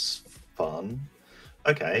 That's fun.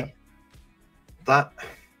 Okay.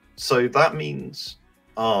 So that means.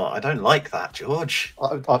 Oh, I don't like that, George.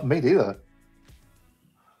 Me neither.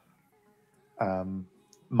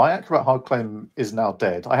 My acrobat hard claim is now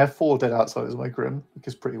dead. I have 4 dead outsiders in my grim, which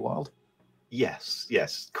is pretty wild. Yes.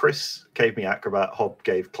 Chris gave me acrobat. Hob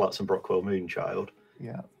gave Klutz and Brockwell Moonchild.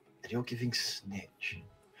 Yeah. And you're giving Snitch.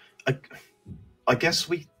 I guess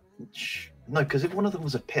we. No, because if one of them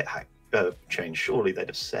was a pit hack change, surely they'd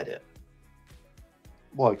have said it.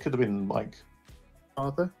 Well, it could have been like.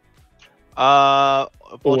 Father? Or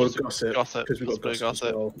Gossip. Because we've got Gossip as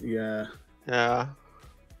well. Yeah. Yeah.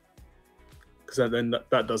 Because then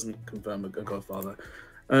that doesn't confirm a Godfather.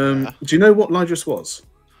 Do you know what Lydrus was?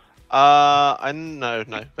 I no.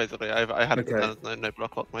 Basically, I had Okay. no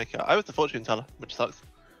block maker. I was the fortune teller, which sucks.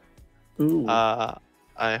 Ooh. I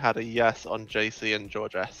had a yes on JC and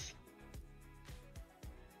George S.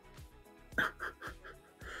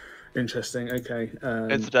 Interesting. Okay.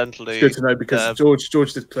 Incidentally, it's good to know because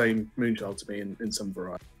George did claim Moonchild to me in some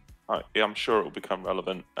variety. Yeah, I'm sure it will become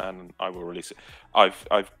relevant, and I will release it.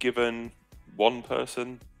 I've given one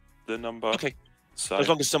person the number. Okay. So as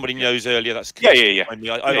long as somebody knows earlier, that's yeah.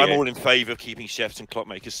 I'm all in favour of keeping chefs and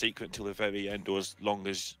clockmakers secret until the very end, or as long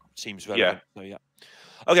as seems relevant. So yeah.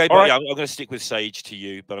 Okay, but yeah, I'm going to stick with Sage to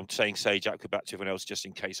you, but I'm saying Sage acrobat to everyone else just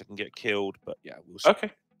in case I can get killed. But yeah, we'll see.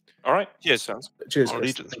 Okay. All right. Cheers. Cheers.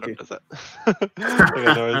 Allegiance Thank you. is it? Okay,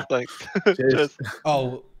 no worries, thanks. Cheers.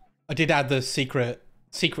 Oh, I did add the secret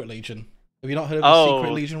Legion. Have you not heard of the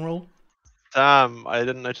secret Legion rule? Damn, I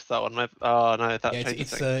didn't notice that one. Oh no, that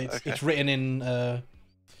it's written in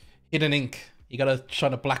hidden ink. You gotta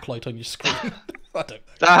shine a black light on your screen. I don't know.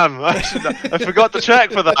 Damn, I forgot to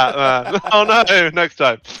check for that, man. Oh no, next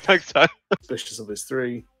time. Suspicious of his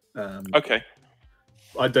 3. Okay.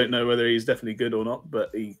 I don't know whether he's definitely good or not,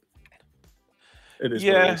 but it is.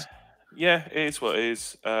 Yeah, what it is. Yeah, it is what it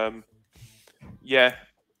is. I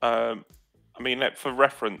mean, for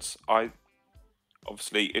reference,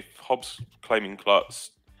 obviously if Hobbs claiming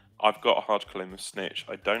Klutz, I've got a hard claim of Snitch.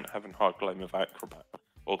 I don't have a hard claim of Acrobat,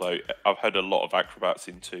 although I've had a lot of Acrobats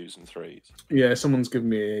in 2s and 3s. Yeah, someone's given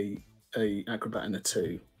me a Acrobat and a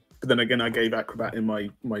 2. But then again, I gave Acrobat in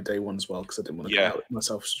my day 1 as well because I didn't want to go out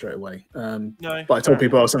myself straight away. No, but I told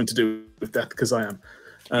people I was something to do with death because I am.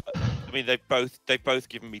 I mean, they've both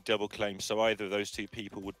given me double claims, so either of those 2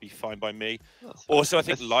 people would be fine by me. Also, I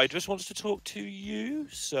think Lydrus wants to talk to you.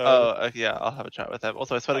 So yeah, I'll have a chat with him.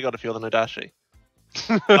 Also, I swear to God, if you're the Nodashi.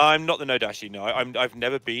 I'm not the Nodashi. No, I've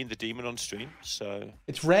never been the demon on stream, so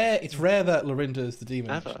it's rare. It's rare that Lorinda is the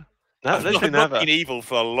demon. Never. No, I've not been evil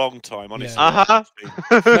for a long time, honestly. Yeah.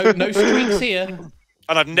 No streaks here.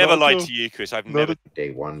 And I've never lied to you, Chris. I've never. Day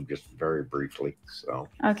 1, just very briefly. So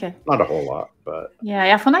Okay. not a whole lot, but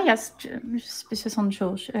yeah, for now, yes, suspicious on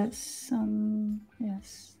George. Yes.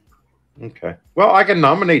 Yes. okay. Well, I can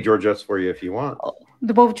nominate George S for you if you want.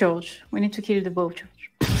 The both George. We need to kill the both George.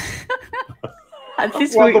 At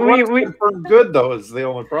least well, we good though is the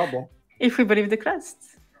only problem. If we believe the crest.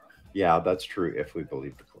 Yeah, that's true. If we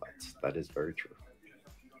believe the class, that is very true.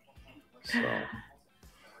 So,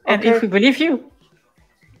 and if we believe you.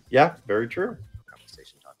 Yeah, very true.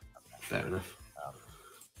 Fair enough.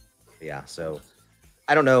 Yeah, so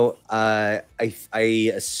I don't know. I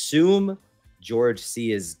assume George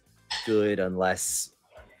C is good unless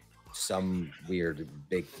some weird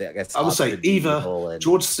big thing. I guess I would say either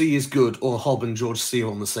George C is good or Hob and George C are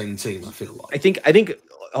on the same team. I feel like. I think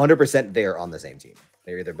 100% they're on the same team.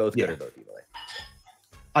 They're either both good or both evil.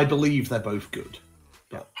 I believe they're both good.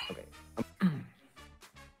 Yeah. Okay.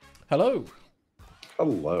 Hello.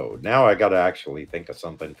 Hello. Now I got to actually think of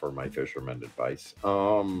something for my fisherman advice.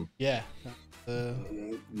 Yeah.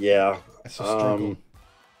 Yeah. That's a struggle.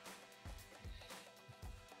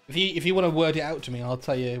 If you want to word it out to me, I'll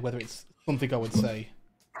tell you whether it's something I would say.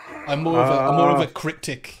 I'm more of a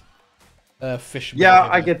cryptic fisherman. Yeah,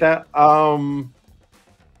 I get that. I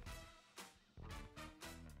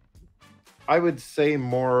would say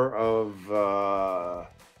more of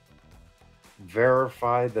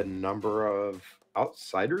verify the number of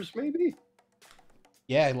outsiders, maybe.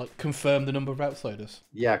 Yeah, like confirm the number of outsiders.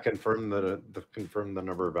 Yeah, confirm the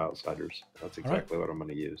number of outsiders. That's exactly what I'm going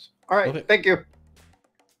to use. All Love right, it. thank you.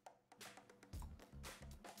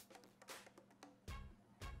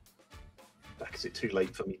 Is it too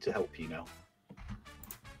late for me to help you now?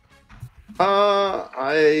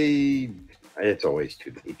 It's always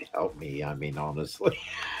too late to help me. I mean, honestly.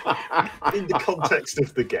 In the context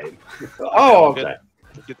of the game. Oh, okay.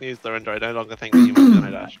 Good news, Lorinda. I no longer think that you must be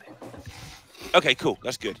on Dash. Okay, cool.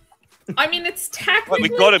 That's good. I mean, it's technically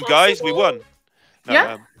we got him, guys. We won.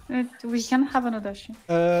 No, Yeah. We can have another sheet.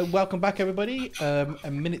 Welcome back, everybody.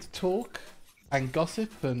 A minute to talk and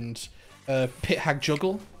gossip and pit hag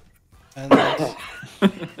juggle. And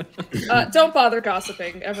don't bother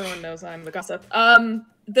gossiping. Everyone knows I'm the gossip. I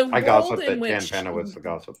gossiped that Canpana was the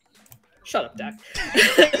gossip. Shut up, Dak.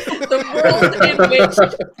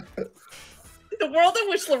 The world in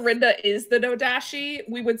which Lorinda is the Nodashi,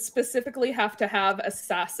 we would specifically have to have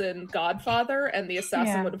Assassin Godfather, and the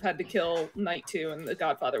Assassin would have had to kill Night 2, and the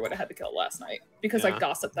Godfather would have had to kill last night. Because I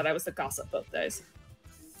gossiped that I was the gossip both days.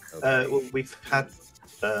 Well, we've had...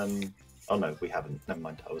 Oh no, we haven't. Never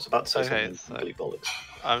mind. I was about to say something complete bollocks.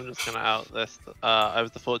 I'm just going to out this. I was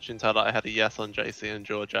the fortune teller. I had a yes on JC and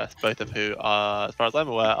George S, both of who are, as far as I'm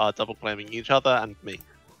aware, are double claiming each other and me.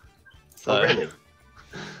 So... Oh, really?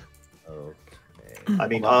 I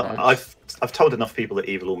mean, I've told enough people that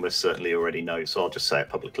Evil almost certainly already know, so I'll just say it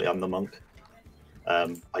publicly. I'm the monk.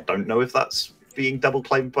 I don't know if that's being double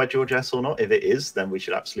claimed by George S or not. If it is, then we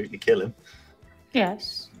should absolutely kill him.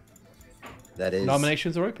 Yes. That is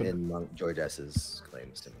nominations are open. In Monk George S's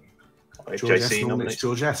claims to me. George JC nominates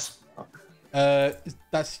George S.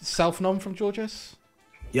 That's self-nom from George S?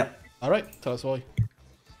 Yep. All right, tell us why.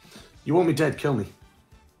 You want me dead? Kill me.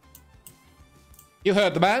 You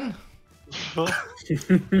heard the man.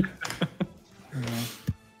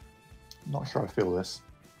 Not sure I feel this.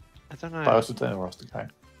 I don't know. But I also don't know where else to go.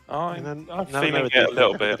 I'm feeling it a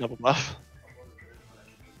little bit.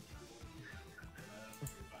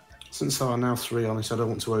 Since there are now 3 on it, I don't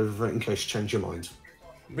want to overvote in case you change your mind.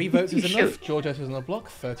 3 votes is enough. George S is on the block.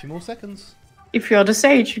 30 more seconds. If you're the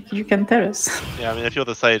sage, you can tell us. Yeah, I mean, if you're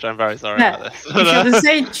the sage, I'm very sorry about this. If you're the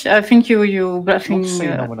sage, I think you bluffing. George C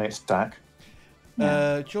nominates Dak.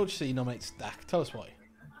 George C nominates Dak. Tell us why.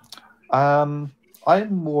 I'm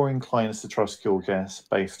more inclined to trust George S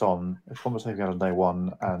based on a conversation we had on day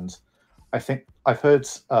 1, and I think I've heard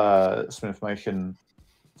some information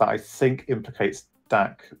that I think implicates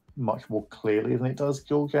Dak much more clearly than it does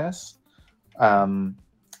George S. And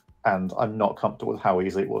I'm not comfortable with how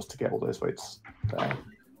easy it was to get all those votes there.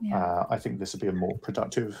 Yeah. I think this would be a more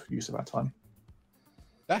productive use of our time.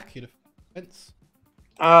 Dak, your defense.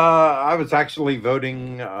 I was actually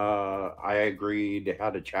voting. I agreed,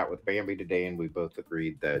 had a chat with Bambi today, and we both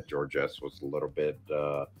agreed that George S was a little bit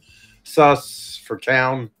sus for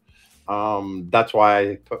town. That's why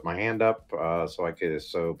I put my hand up,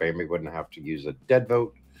 so Bambi wouldn't have to use a dead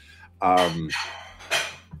vote.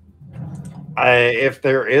 If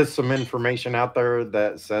there is some information out there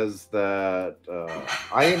that says that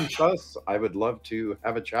I am sus, I would love to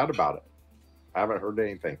have a chat about it. I haven't heard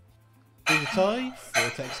anything. There's a tie for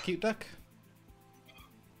to execute Dak.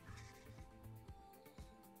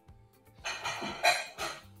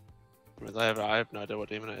 I have no idea what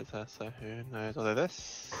demon it is here, so who knows? Although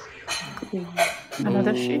this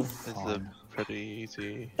Another sheet. is a pretty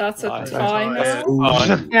easy. That's a tie. tie now.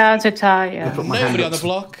 Yeah, it's a tie. Yeah. Nobody on the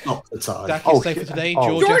block. Not the tie. Dak is safe for today.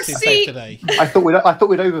 George S is safe today. I thought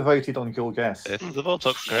we'd overvoted on George S. This is the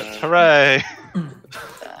Vortex script. Hooray!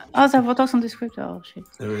 Oh, there are votes on the script. Oh shit.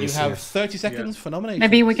 You have 30 seconds for nomination.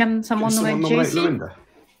 Maybe we can someone nominate JC. Lorinda?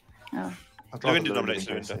 Oh. Lorinda nominates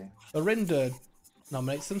Lorinda. Lorinda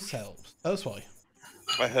nominates themselves. That's why.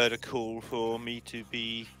 I heard a call for me to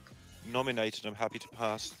be nominated. I'm happy to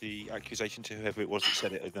pass the accusation to whoever it was that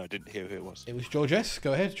said it. No, I didn't hear who it was. It was George S.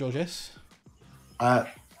 Go ahead, George S.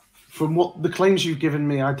 From what the claims you've given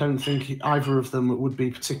me, I don't think either of them would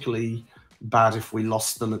be particularly bad if we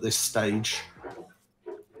lost them at this stage.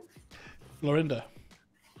 Lorinda.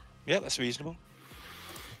 Yeah, that's reasonable.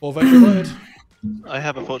 Or vote required. I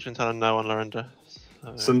have a fortune teller no on Lorinda.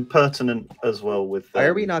 Some pertinent as well with. Why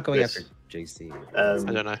are we not going this. after JC?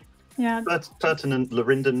 I don't know. Yeah. Pertinent.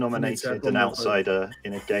 Lorinda nominated have an one more outsider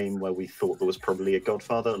in a game where we thought there was probably a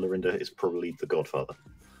Godfather. Lorinda is probably the Godfather.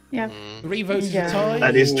 Yeah. 3 votes is Yeah. a tie.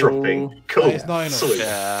 That is dropping. Cool. That is 9 off. Sweet.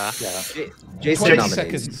 Yeah. Jason 20 nominates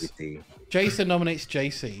seconds. JC. Jason nominates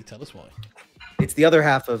JC. Tell us why. It's the other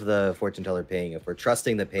half of the fortune teller ping. If we're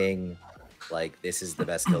trusting the ping, like this is the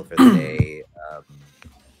best kill for the day.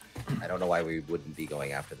 I don't know why we wouldn't be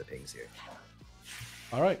going after the pings here.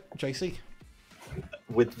 All right, JC.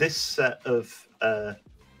 With this set of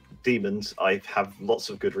demons, I have lots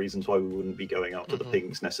of good reasons why we wouldn't be going after the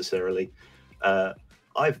pings necessarily.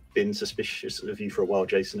 I've been suspicious of you for a while,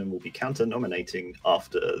 Jason, and will be counter-nominating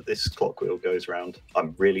after this clock wheel goes round.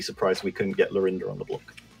 I'm really surprised we couldn't get Lorinda on the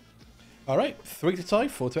block. All right, 3 to tie,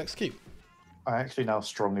 4 to execute. I actually now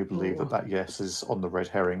strongly believe that yes is on the red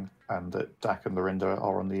herring, and that Dak and Lorinda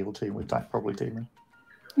are on the evil team, with Dak probably teaming.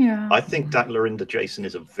 Yeah. I think Dak, Lorinda, Jason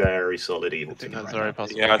is a very solid evil team. That's right very now.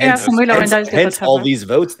 possible. Yeah, I think Yeah, for me, Lorinda is the Hence good all cover. these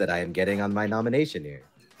votes that I am getting on my nomination here.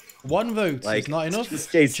 1 vote Like, is not enough.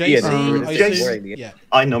 just JC and I Jason. assume- Jason. Yeah.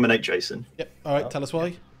 I nominate Jason. Yep. All right, tell us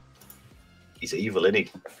why. He's evil, isn't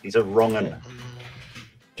he? He's a wrong un.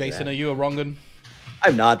 Jason, are you a wrong un?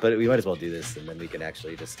 I'm not, but we might as well do this, and then we can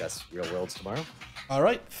actually discuss real worlds tomorrow. All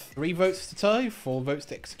right, 3 votes to tie, 4 votes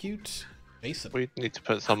to execute. Jason. We need to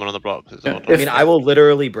put someone on the block. 'Cause it's odd. I mean, I will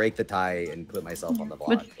literally break the tie and put myself on the block.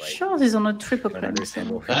 But Like, Charles is on a triple I don't claim. understand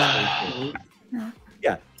So. what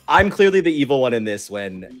yeah, I'm clearly the evil one in this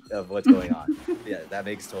when of what's going on. Yeah, that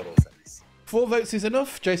makes total sense. 4 votes is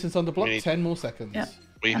enough. Jason's on the block. We need- 10 more seconds. Yeah.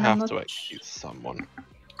 We And have I'm not- to execute someone.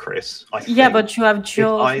 Chris. I Yeah, think but you have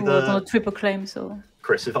Joe who either- was on a triple claim, so.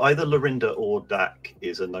 Chris, if either Lorinda or Dak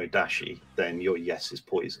is a no dashi, then your yes is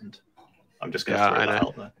poisoned. I'm just going to Yeah, throw I that know.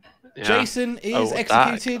 out there. Yeah. Jason is Oh, that-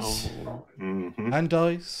 executed oh. Mhm. and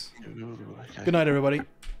dies. Ooh, okay. Good night, everybody.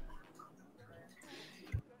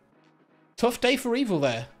 Tough day for evil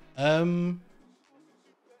there.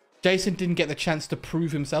 Jason didn't get the chance to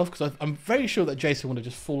prove himself because I'm very sure that Jason would have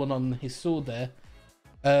just fallen on his sword there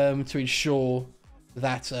to ensure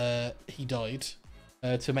that he died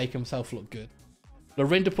to make himself look good.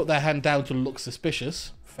 Lorinda put their hand down to look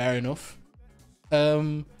suspicious. Fair enough.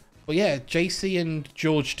 But yeah, JC and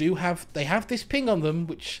George have this ping on them,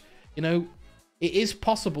 which, you know, it is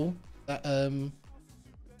possible that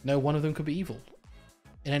one of them could be evil.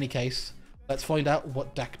 In any case, let's find out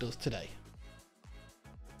what Dak does today.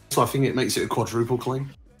 So I think it makes it a quadruple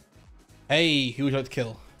claim. Hey, who would you like to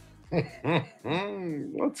kill?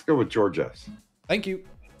 Let's go with George S. Thank you.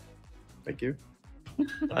 Thank you.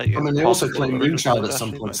 I mean, they also claim Possible Moonchild at Lorinda,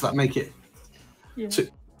 some but- point, so that make it. Yeah. Two.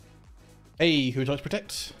 Hey, who would you like to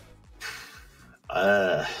protect?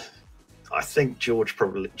 I think George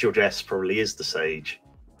S probably is the sage,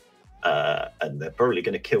 and they're probably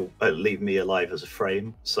going to leave me alive as a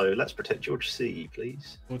frame. So let's protect George C,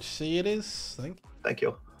 please. George C it is. Thank you. Thank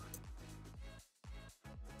you.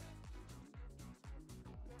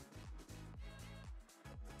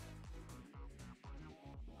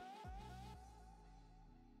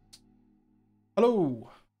 Hello.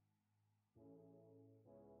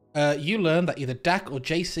 You learn that either Dak or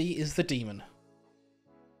JC is the demon.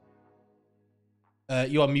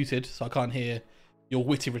 You are muted, so I can't hear your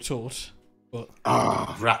witty retort. But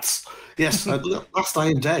Ah, rats. Yes, last I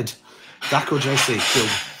am dead. Dak or JC, killed.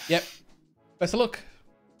 yep. Best of luck.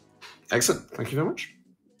 Excellent. Thank you very much.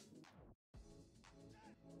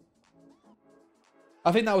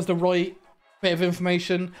 I think that was the right bit of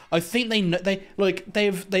information. I think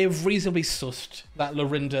they've reasonably sussed that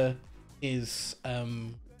Lorinda is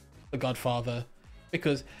the Godfather,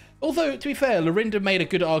 because although to be fair, Lorinda made a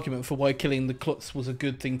good argument for why killing the Klutz was a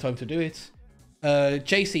good time to do it.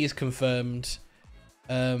 JC is confirmed.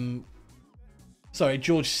 Sorry,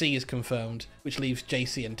 George C is confirmed, which leaves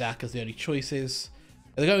JC and Dak as the only choices.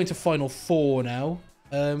 They're going to final 4 now.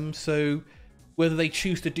 So whether they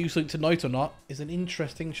choose to do something tonight or not is an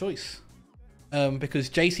interesting choice. Because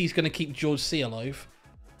JC's going to keep George C alive.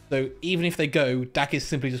 So even if they go, Dak is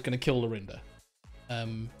simply just going to kill Lorinda.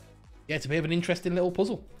 Yeah, it's a bit of an interesting little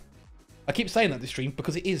puzzle. I keep saying that this stream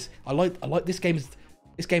because it is. I like this game.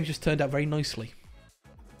 This game's just turned out very nicely.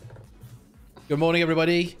 Good morning,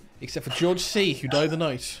 everybody. Except for George C, who died the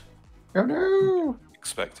night. Oh no!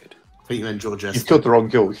 Expected. I think you meant George S. You've killed the wrong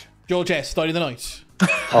George. George S died in the night.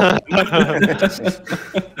 Oh.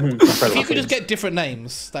 If you could just get different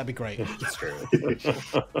names, that'd be great. It's true.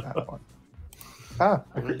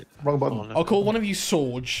 Okay. Wrong button. I'll call one of you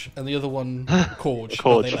Sorge and the other one Corge.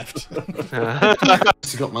 Corge. They left.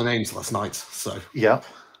 She got my names last night, so. Yeah.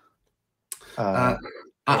 I'm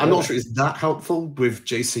I'm not sure it's that helpful with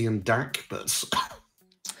JC and Dak, but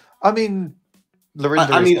I mean, Lorinda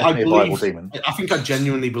is definitely a viable demon. I think I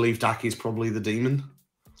genuinely believe Dak is probably the demon.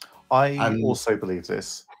 I also believe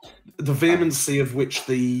this. The vehemency of which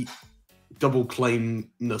the double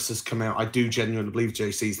claimness has come out, I do genuinely believe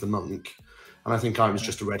JC's the monk, and I think I was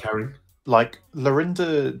just a red herring. Like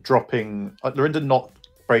Lorinda not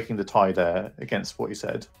breaking the tie there against what you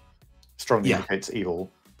said strongly indicates evil,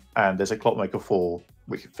 and there's a Clockmaker 4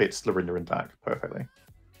 which fits Lorinda and Dak perfectly.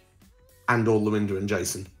 And all Lorinda and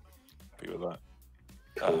Jason. Happy with that.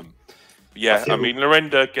 Yeah, I mean,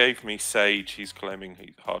 Lorinda gave me Sage. He's claiming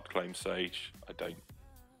he hard claims Sage. I don't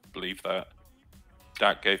believe that.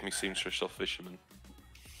 Dak gave me Seamstress or Fisherman.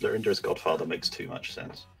 Lorinda's Godfather makes too much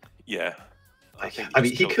sense. Yeah. I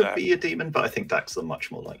mean, he could be a demon, but I think Dak's the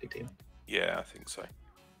much more likely demon. Yeah, I think so.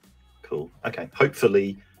 Cool. Okay.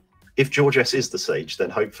 Hopefully, if George S is the Sage, then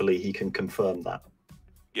hopefully he can confirm that.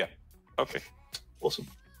 Yeah. Okay. Awesome.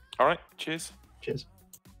 All right. Cheers. Cheers.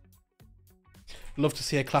 Love to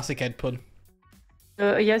see a classic Ed pun.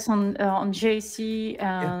 Yes, on JC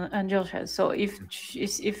and George. So if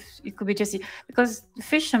it could be JC, because the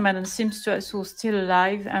fisherman and Seamstress who still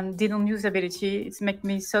alive and didn't use ability, it make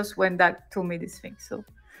me sus when Dak told me this thing. So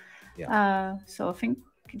so I think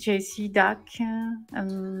JC, Dak,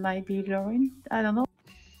 and maybe Lauren. I don't know.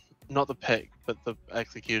 Not the pick, but the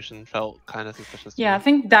execution felt kind of suspicious. Yeah, I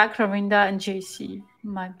think Dak, Lorinda, and JC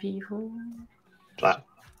might be who.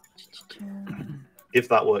 If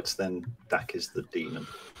that works, then Dak is the demon.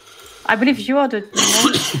 I believe you are the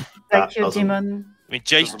demon. Like your demon. I mean,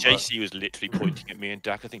 JC was literally pointing at me and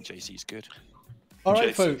Dak. I think JC is good. All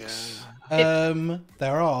right, folks.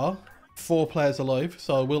 There are 4 players alive,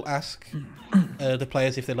 so I will ask the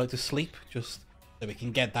players if they'd like to sleep, just so we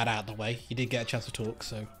can get that out of the way. You did get a chance to talk,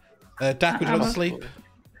 so Dak, would you like to sleep?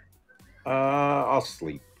 I'll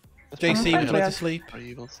sleep. JC, would you like to sleep?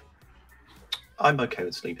 I'm okay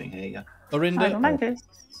with sleeping here, yeah. Lorinda? I don't like this.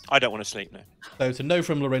 I don't want to sleep now. So it's a no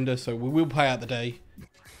from Lorinda, so we will pay out the day.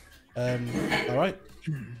 All right.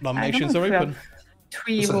 Nominations are open.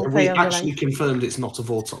 So have we actually confirmed it's not a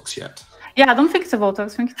Vortox yet? Yeah, I don't think it's a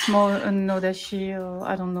Vortox. I think it's more a Nodashi or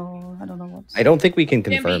I don't know what. I don't think we can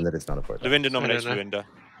confirm that it's not a Vortox. Lorinda nominates Lorinda.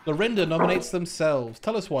 Lorinda nominates themselves.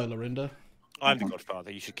 Tell us why, Lorinda. I'm the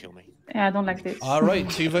Godfather. You should kill me. Yeah, I don't like this. All right,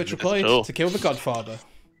 2 votes required to kill the Godfather.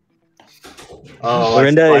 Oh,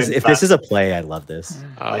 Lorinda if this is a play, I love this.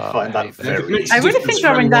 I find that very. I really think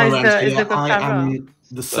Lorinda is the I Godfather. am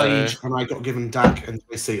the Sage, and I got given Dak and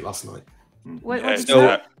JC last night. What did you So,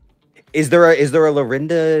 say? is there a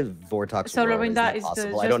Lorinda Vortox? So world? Lorinda that is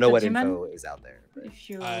possible? the I don't know what just the info demon? is out there. If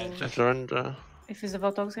you Just Lorinda. if it's a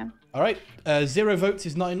Vortox game. All right, 0 votes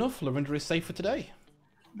is not enough. Lorinda is safe for today.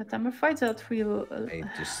 But I'm afraid that we will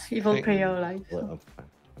evil player alive. So.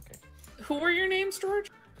 Who were your names,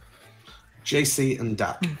 George? JC and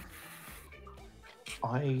Dak.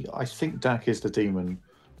 I think Dak is the demon,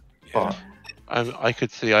 but I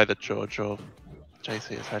could see either George or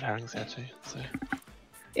JC as red herrings here too. So.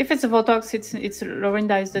 If it's a Vortox, it's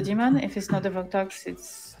Lorinda is the demon. If it's not a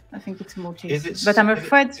Vortox, I think it's more JC. But I'm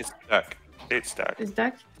afraid it's Dak. It's Dak. It's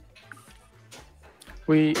Dak.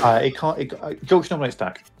 It can't. George nominates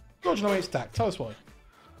Dak. George nominates Dak. Tell us why.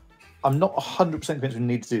 I'm not 100% convinced we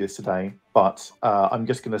need to do this today, but I'm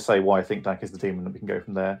just going to say why I think Dak is the demon, and we can go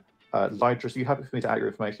from there. Lydris, are you happy for me to add your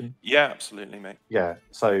information? Yeah, absolutely, mate. Yeah,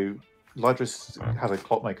 so Lydris has a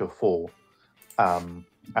Clockmaker 4,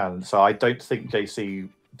 and so I don't think JC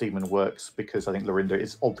demon works because I think Lorinda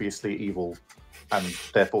is obviously evil, and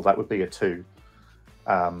therefore that would be a 2.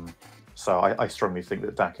 So I strongly think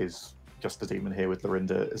that Dak is just the demon here with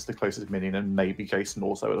Lorinda as the closest minion, and maybe Jason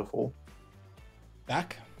also at a 4.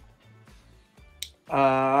 Dak?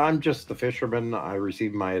 I'm just the fisherman. I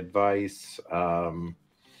received my advice.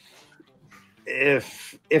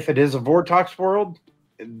 If it is a Vortox world,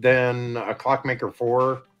 then a Clockmaker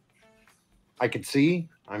 4 I could see.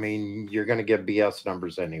 I mean, you're going to give BS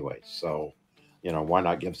numbers anyway, so why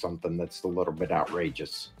not give something that's a little bit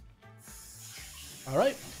outrageous? All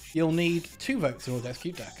right, you'll need 2 votes in order to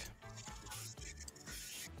execute Dak.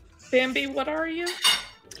 Bambi, what are you?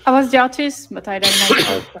 I was the artist, but I don't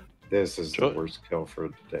know. This is the worst kill for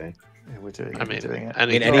the day. Yeah, we're doing anything it. that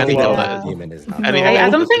the demon is not. I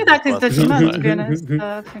don't think that is the demon, to be honest.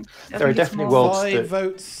 I think There are definitely worlds 5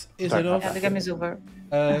 votes is enough. Yeah, the game is over.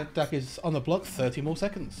 Dak is on the block. 30 more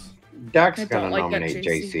seconds. Dak's going to nominate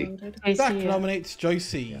JC. Dak nominates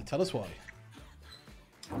JC. Tell us why.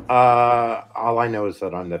 All I know is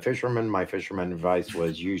that I'm the fisherman. My fisherman advice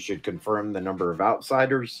was you should confirm the number of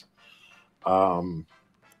outsiders.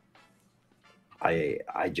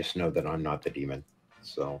 I just know that I'm not the demon.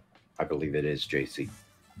 So I believe it is JC.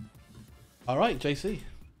 All right, JC.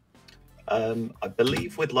 I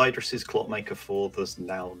believe with Lydris's Clockmaker 4, there's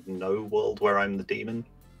now no world where I'm the demon.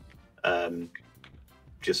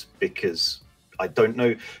 Just because I don't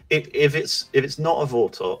know if it's not a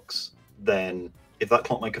Vortox, then if that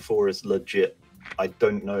Clockmaker 4 is legit, I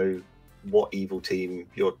don't know what evil team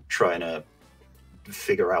you're trying to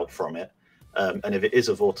figure out from it. And if it is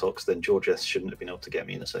a Vortox, then George S shouldn't have been able to get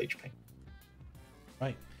me in a Sage Ping.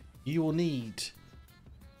 Right. You will need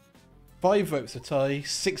 5 votes to tie,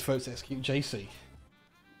 6 votes to execute JC.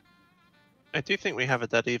 I do think we have a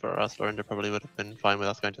dead Eva, or else Lorinda probably would have been fine with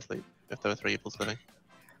us going to sleep if there were 3 evils living.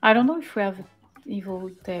 I don't know if we have evil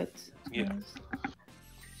dead. Yeah.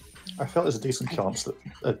 I felt there's a decent chance that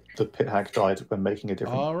the pit hag died when making a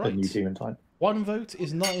Alright. new demon type. 1 vote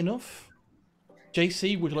is not enough.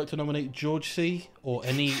 JC, would you like to nominate George C or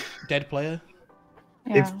any dead player?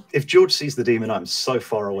 Yeah. If George sees the demon, I'm so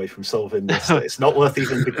far away from solving this that it's not worth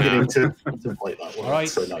even beginning to contemplate that one. Alright.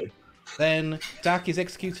 So no. Then Dak is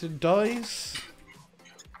executed and dies.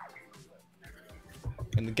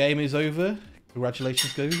 And the game is over.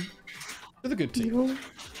 Congratulations go to the good team.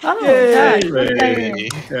 Oh, Yay! Dak, Yay. okay.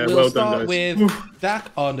 Yeah, We'll well start done, guys. with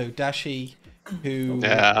Dak Arno Dashi, who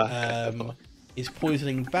is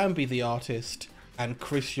poisoning Bambi the artist and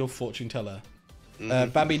Chris your fortune teller.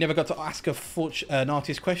 Bambi never got to ask an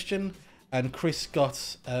artist question, and Chris got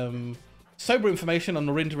sober information on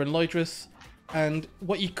Lorinda and Lydris, and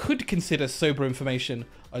what you could consider sober information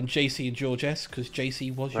on JC and George S, because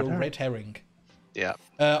JC was your red herring. Yeah.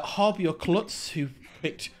 Hob, your klutz, who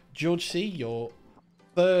picked George C, your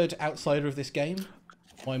 3rd outsider of this game.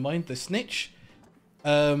 In my mind, the snitch.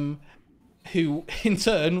 Who, in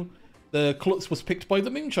turn, the klutz was picked by the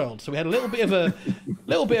Moonchild. So we had a little bit of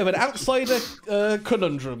an outsider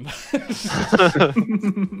conundrum.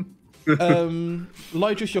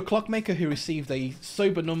 Lydris, your clockmaker, who received a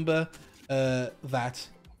sober number that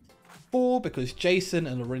 4, because Jason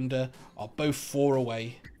and Lorinda are both 4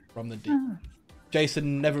 away from the demon.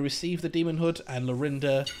 Jason never received the demon hood, and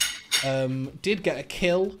Lorinda did get a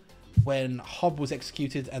kill when Hob was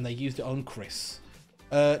executed, and they used it on Chris.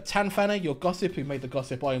 Tanfana, your gossip, who made the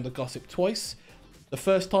gossip eye on the gossip twice. The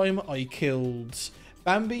first time I killed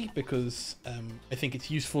Bambi because I think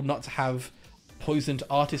it's useful not to have poisoned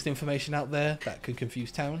artist information out there that could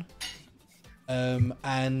confuse town.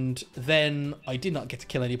 And then I did not get to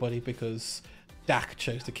kill anybody because Dak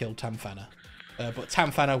chose to kill Tanfana. But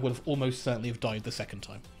Tanfana would have almost certainly have died the second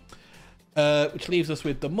time. Which leaves us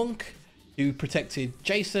with the monk, who protected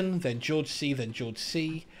Jason, then George C, then George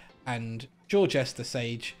C, and George S, the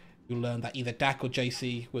sage, who learned that either Dak or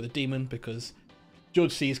JC were the demon, because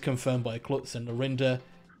George C is confirmed by a klutz, and Lorinda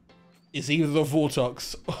is either the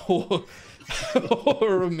Vortox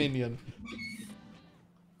or a minion.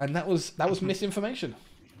 And that was misinformation.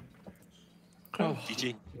 Oh,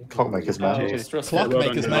 GG. Clockmaker's man.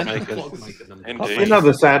 Clockmaker's man. You know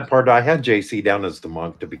the sad part, I had JC down as the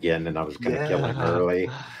monk to begin, and I was going to kill him early,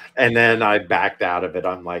 and then I backed out of it.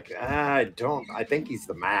 I'm like, I think he's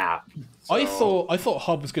the map. So. I thought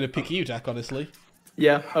Hob was going to pick you, Dak. Honestly.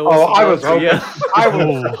 Yeah. I was hoping. I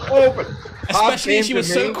was hoping. Especially as you were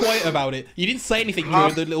so quiet about it. You didn't say anything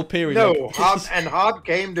during the little period. No, Hob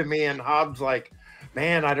came to me, and Hob's like,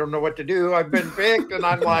 "Man, I don't know what to do. I've been picked," and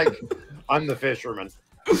I'm like, "I'm the fisherman.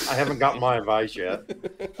 I haven't got my advice yet."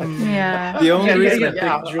 Yeah. The only reason I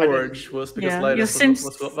picked George was because Lydris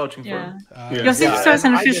was vouching for him. Your seamstress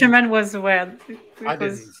and fisherman was weird. I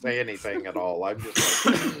didn't say anything at all. I'm just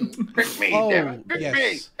like, pick me, damn it, pick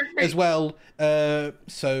me. As well,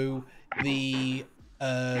 so the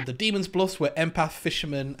demon's bluffs were empath,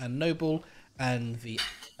 fisherman, and noble, and the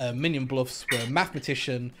minion bluffs were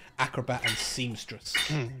mathematician, acrobat, and seamstress.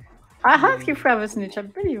 I have you have a snitch. I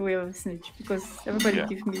believe we have a snitch because everybody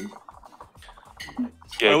gives me.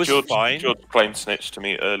 Yeah, George claimed snitch to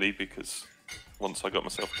me early because once I got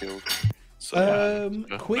myself killed. So,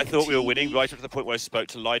 I thought we were winning right up to the point where I spoke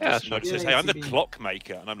to Lydris and Lydris says, "Hey, I'm the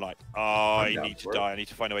clockmaker," and I'm like, I need to die. I need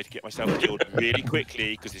to find a way to get myself killed really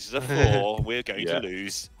quickly because this is a 4. We're going to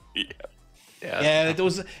lose. Yeah, there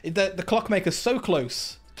was the clockmaker's so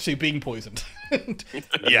close to being poisoned.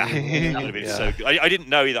 Yeah, that would have been so good. I didn't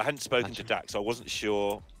know either. I hadn't spoken to Dak, so I wasn't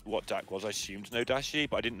sure what Dak was. I assumed no Dashi,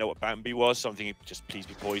 but I didn't know what Bambi was. So I'm thinking, just please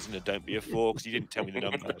be poisoned and don't be a 4, because you didn't tell me the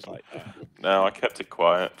number. I was like, no, I kept it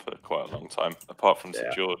quiet for quite a long time, apart from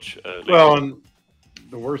St. George. Well, and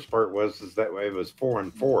the worst part was that it was 4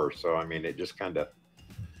 and 4, so I mean, it just kind of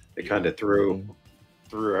threw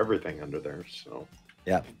everything under there. So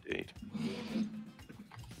yeah, indeed.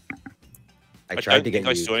 I tried to get think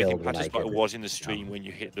I you saw anything killed when patterns, but I could- was in the stream when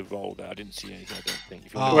you hit the roll there. I didn't see anything, I don't think.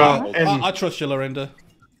 If you I trust you, Lorinda.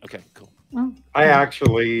 Okay, cool. I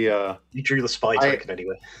actually you drew the spy token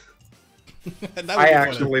anyway. I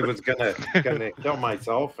actually was gonna kill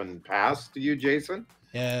myself and pass to you, Jason.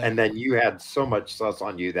 Yeah. And then you had so much sus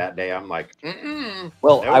on you that day. I'm like,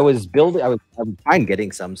 well, nope. I was fine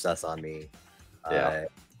getting some sus on me. Yeah.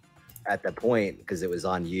 At the point, because it was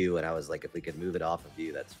on you, and I was like, if we could move it off of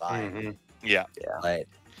you, that's fine. Yeah. But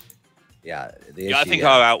yeah, I think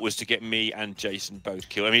our out was to get me and Jason both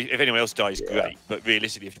killed. I mean, if anyone else dies, great. But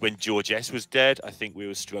realistically, when George S was dead, I think we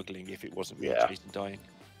were struggling if it wasn't me and Jason dying.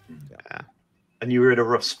 Yeah. And you were in a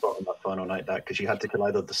rough spot on that final night, because you had to kill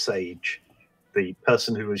either the Sage, the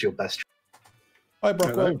person who was your best. Hi,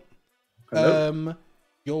 Brockwell. Hello.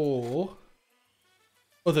 Your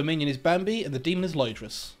other minion is Bambi, and the demon is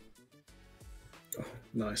Lydrus. Oh,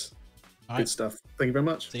 nice. All Good right. stuff. Thank you very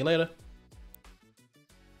much. See you later.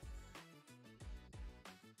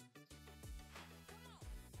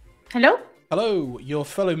 Hello? Hello, your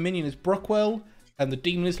fellow minion is Brockwell, and the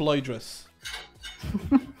demon is Lydrus.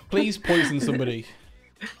 Please poison somebody.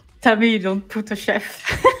 Tell me you don't put a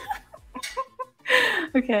chef.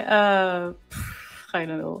 Okay, I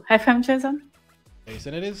don't know. Have fun, Jason?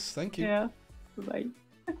 Jason it is, thank you. Yeah, bye.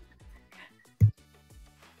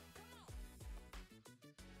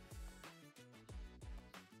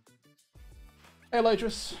 Hey,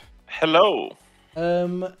 Lydrus. Hello.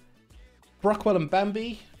 Brockwell and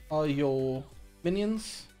Bambi are your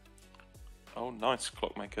minions. Oh, nice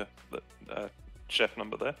clockmaker. Chef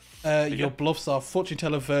number there. Your bluffs are Fortune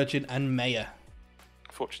Teller, Virgin, and Mayor.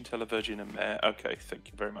 Fortune Teller, Virgin, and Mayor. Okay,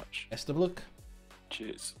 thank you very much. Best of luck.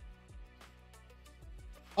 Cheers.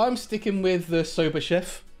 I'm sticking with the sober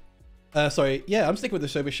chef. I'm sticking with the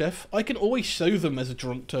sober chef. I can always show them as a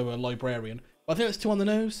drunk to a librarian, but I think that's too on the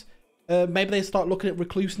nose. Maybe they start looking at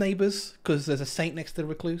recluse neighbours because there's a saint next to the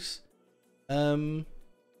recluse. I'm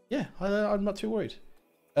not too worried.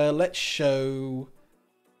 Let's show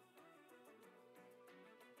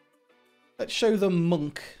the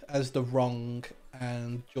monk as the wrong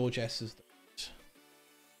and George S as the right.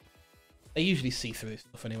 They usually see through this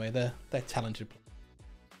stuff anyway. They're talented.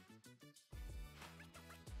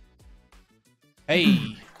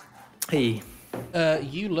 Hey. Hey.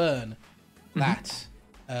 You learn that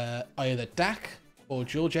either Dak or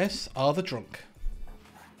George S are the drunk.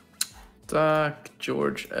 Dak,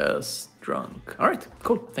 George S, drunk. All right,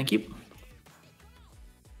 cool. Thank you.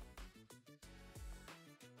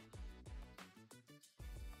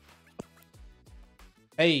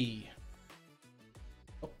 Hey.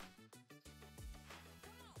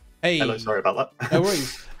 Hey. Hello, sorry about that. No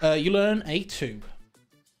worries. You learn a 2.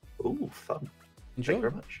 Ooh, fun. Enjoy. Thank you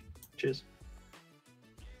very much. Cheers.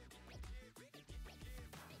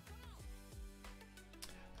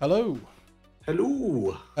 Hello. Hello.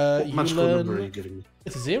 You What magical number are you learn... giving me?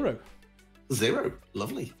 It's a 0. 0.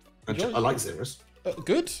 Lovely. I Enjoy. like zeros.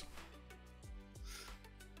 Good.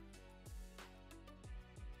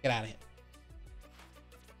 Get out of here.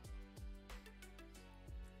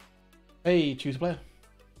 Hey, choose a player.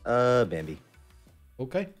 Bambi.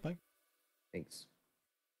 Okay, Thanks.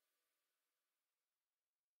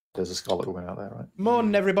 There's a Scarlet Woman out there, right?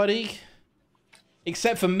 Morning, everybody.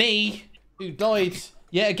 Except for me, who died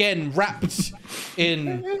yet again wrapped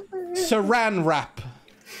in saran wrap.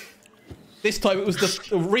 This time it was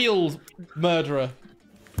the real murderer.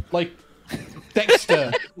 Like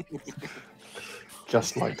Dexter.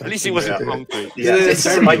 Just like that. At least it wasn't concrete. Yeah, is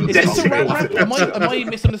saran wrap? Am I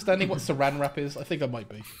misunderstanding what saran wrap is? I think I might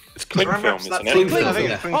be. It's cling film, isn't it? I think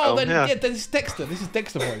it's cling Oh, film, then yeah, this is Dexter. This is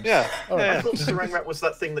Dexter Boy. Yeah, All right. I thought saran wrap was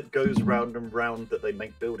that thing that goes round and round that they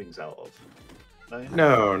make buildings out of.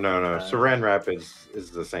 No. Saran wrap is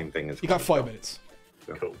the same thing as. You got 5 minutes.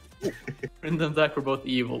 Cool. And then Dak were both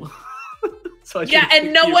evil. So I Yeah, should've and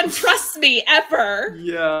picked no you. one trusts me ever.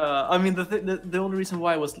 Yeah, I mean the only reason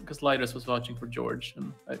why was because Lydus was vouching for George,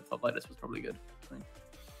 and I thought Lydus was probably good.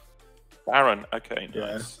 Baron, okay, nice.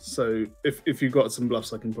 Yeah. So if you've got some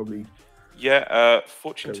bluffs, I can probably. Yeah,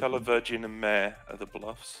 Fortune Teller, Virgin, and Mayor are the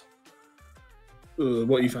bluffs.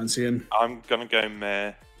 What are you fancying? I'm gonna go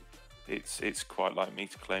Mayor. It's quite like me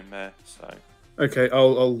to claim Mayor, so. Okay,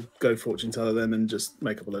 I'll go fortune teller then and just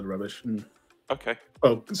make up a load of rubbish. And Okay.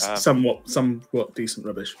 well, somewhat decent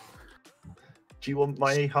rubbish. Do you want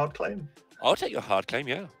my hard claim? I'll take your hard claim,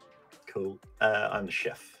 yeah. Cool. I'm the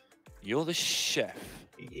chef. You're the chef.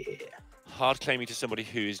 Yeah. Hard claiming to somebody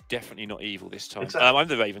who is definitely not evil this time. Exactly. I'm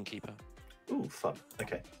the Raven Keeper. Ooh, fun.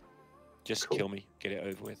 Okay. Just Cool. kill me. Get it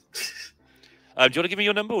over with. Do you want to give me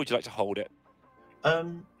your number or would you like to hold it?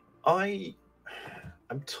 I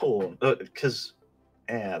I'm torn because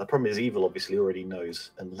the problem is evil obviously already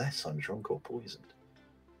knows unless I'm drunk or poisoned.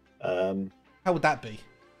 How would that be?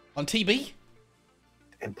 On TB?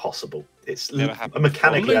 Impossible. It's Never happened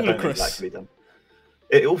mechanically I don't think Ludicrous. that can be done.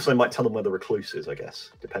 It also might tell them where the recluse is, I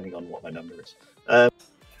guess, depending on what my number is.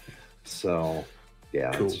 So,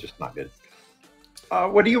 yeah, Cool. it's just not good.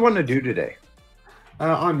 What do you want to do today?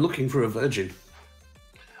 I'm looking for a virgin.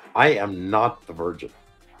 I am not the virgin.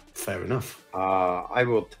 Fair enough. I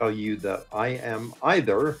will tell you that I am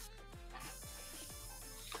either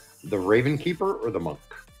the Raven Keeper or the Monk.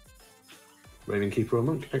 Raven Keeper or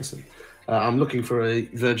Monk. Excellent. I'm looking for a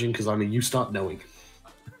virgin because I'm a you start knowing.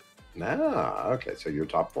 Okay, so you're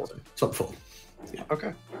top 4. Top 4. Yeah.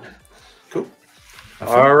 Okay. Cool.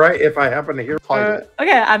 All right, if I happen to hear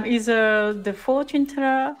Okay, I'm either the fortune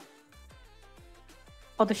teller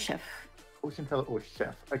or the chef. Fortune teller or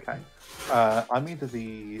chef. Okay. I'm either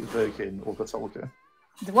the virgin or the soldier.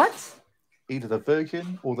 The what? Either the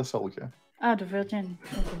virgin or the soldier. Ah, the virgin.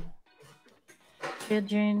 Okay.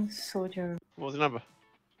 Virgin soldier. What was the number?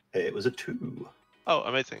 It was a 2. Oh,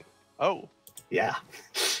 amazing. Oh. Yeah.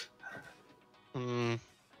 Okay,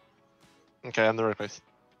 I'm the recluse.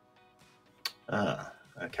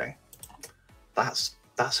 Okay.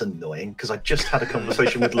 That's annoying because I just had a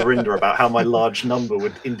conversation with Lorinda about how my large number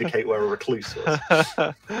would indicate where a recluse was.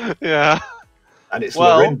 Yeah. And it's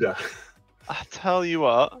Well, Lorinda. I tell you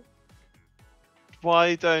what.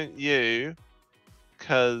 Why don't you?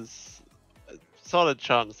 Because solid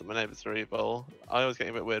chance that my neighbours are evil. I was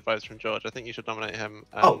getting a bit weird vibes from George. I think you should nominate him.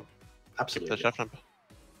 And Absolutely. The chef number.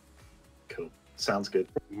 Cool. Sounds good.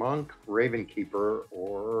 Monk, Raven Keeper,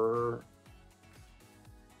 or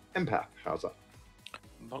Empath. How's that?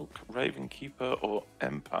 Monk, Raven Keeper, or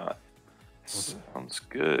Empath? Sounds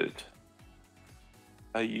good.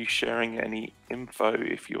 Are you sharing any info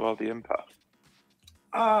if you are the Empath?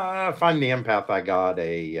 If I'm the Empath, I got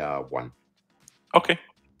a 1. Okay.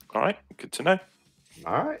 All right. Good to know.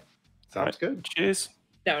 All right. Sounds good. Cheers.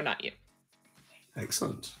 No, not you.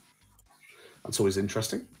 Excellent. That's always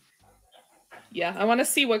interesting. Yeah, I want to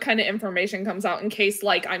see what kind of information comes out in case,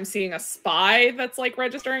 like, I'm seeing a spy that's like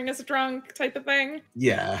registering as a drunk type of thing.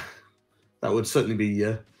 Yeah, that would certainly be.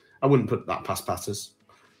 I wouldn't put that past Patters.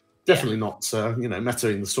 Definitely not.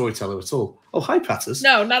 Meta-ing the storyteller at all. Oh, hi, Patters.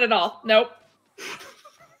 No, not at all. Nope.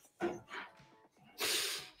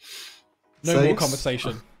 No more Saves?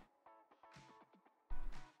 conversation.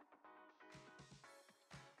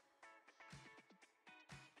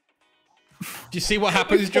 Do you see what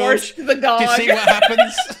happens, George? The dog. Do you see what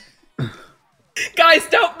happens? Guys,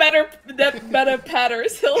 don't meta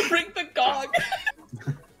Patters. He'll ring the gong.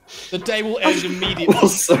 The day will end immediately.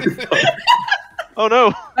 Oh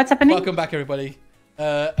no! What's happening? Welcome back, everybody.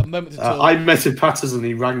 A moment to talk. I meted Patters and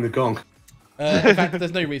he rang the gong. In fact,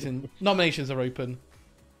 there's no reason. Nominations are open.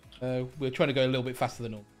 We're trying to go a little bit faster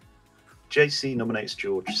than normal. JC nominates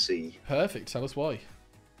George C. Perfect. Tell us why.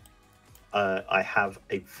 I have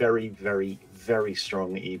a very, very, very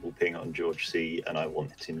strong evil ping on George C, and I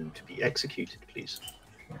want him to be executed, please.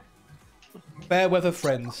 Fair weather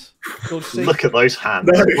friends. George C. Look at those hands.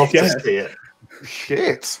 No, I'd love yeah. to see it.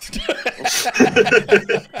 Shit.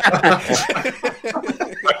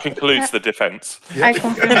 That concludes the defense. I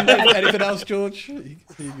confirm. Anything else, George?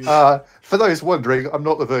 For those wondering, I'm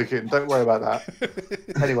not the virgin. Don't worry about that.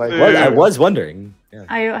 Anyway. Well, I was wondering.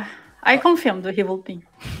 Yeah. I confirm the evil ping.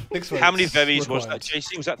 How many verries was that,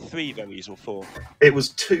 JC? Was that 3 verries or 4? It was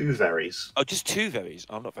 2 verries. Oh, just 2 verries.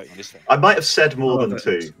 I'm not voting this thing. I might have said more than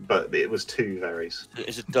 2, but it was 2 verries.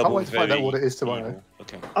 It's a Can't double wait to find out very what it is tomorrow. evil.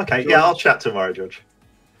 Okay. Okay, yeah, I'll chat tomorrow, George.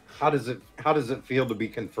 How does it feel to be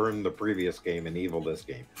confirmed the previous game and evil this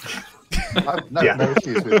game? No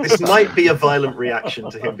issues with This might be a violent reaction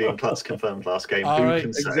to him being Klutz confirmed last game. All Who right,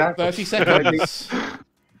 can say? exactly. 30 seconds.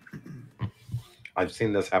 I've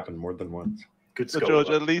seen this happen more than once. Good So skull. George,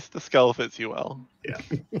 at least the skull fits you well. Yeah.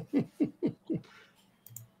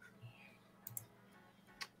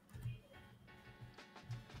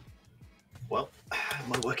 Well,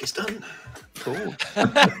 my work is done. Cool.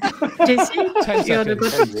 JC, 10 you're the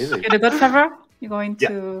seconds. good. You're the godfather. You're going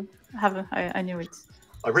to have a. I knew it.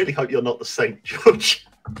 I really hope you're not the saint, George.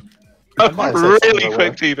 might have said something Really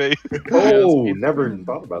quick, TB. Oh, never even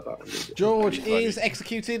thought about that one. George is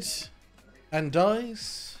executed and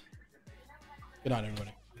dies. Good night,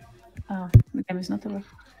 everybody. Oh, the game is not over.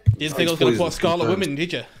 Didn't think I was going to put Scarlet Women,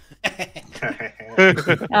 did you?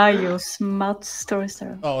 Ah, you smart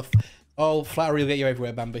storyteller. Oh, flattery will get you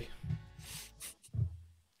everywhere, Bambi.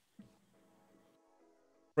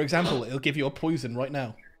 For example, it'll give you a poison right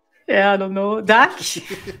now. Yeah, I don't know. Dak.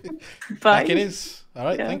 Bye. Back it is. All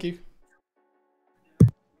right, Yeah. thank you.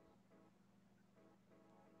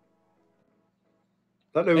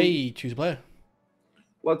 Hello. Hey, choose a player.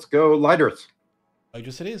 Let's go, Lighters. I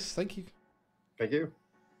just it is. Thank you. Thank you.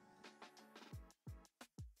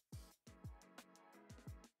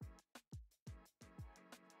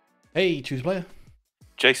 Hey, choose a player.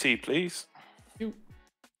 JC, please. You.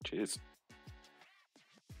 Cheers.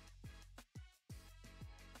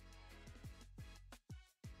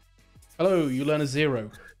 Hello, you learn a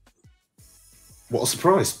 0. What a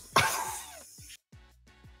surprise.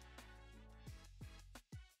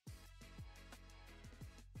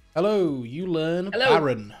 Hello, you learn Hello.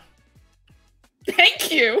 Baron.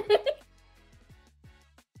 Thank you.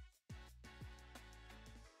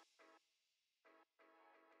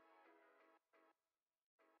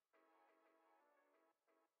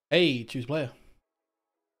 Hey, choose player.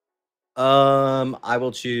 I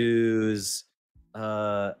will choose.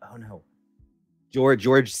 Oh no,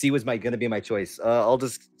 George C was gonna be my choice. I'll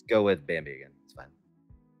just go with Bambi again. It's fine.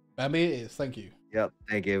 Bambi it is. Thank you. Yep.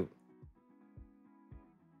 Thank you.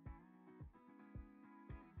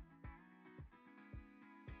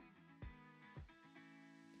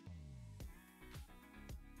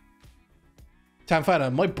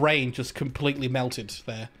 Tanfana, my brain just completely melted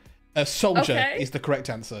there. Soldier is the correct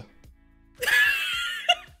answer.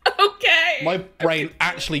 Okay. My brain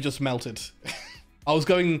actually just melted. I was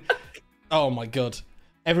going, oh my god.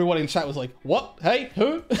 Everyone in chat was like, what? Hey,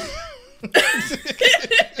 who?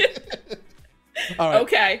 All right.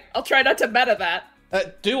 Okay, I'll try not to meta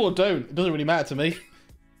that. Do or don't. It doesn't really matter to me.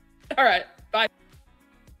 All right, bye.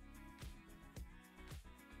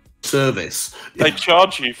 Service. They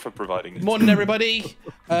charge you for providing it. Morning, everybody.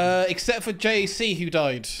 Except for JC, who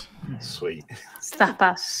died. Sweet.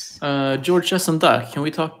 Stapas. George S. and Duck, can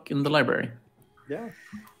we talk in the library? Yeah.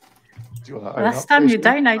 Do you want Last time you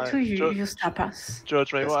died, I too, you used tapas.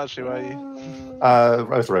 George, mate, what actually were you? I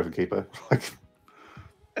was a Raven Keeper.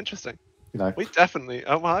 Interesting. You know. We definitely.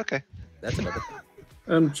 Oh, well, okay. That's another.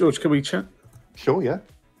 George, can we chat? Sure, yeah.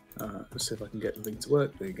 Let's see if I can get the thing to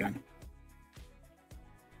work. There you go.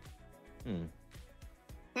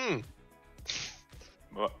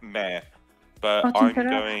 Meh. But Fortune I'm teller?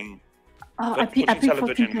 going. Oh, for I pick Fortune fortune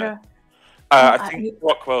Virgin Meh. teller. I think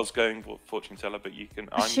Rockwell's going for fortune teller, but you can.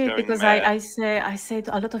 I'm Shit, going because Meh. I said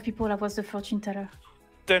a lot of people I was the fortune teller.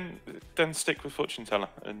 Then stick with fortune teller,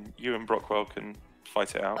 and you and Brockwell can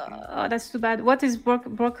fight it out. Oh, that's too bad. What is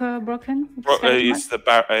broken? Is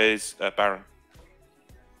the Baron.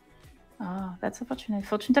 Oh, that's unfortunate.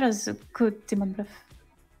 Fortune teller is a good demon bluff.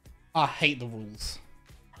 I hate the rules.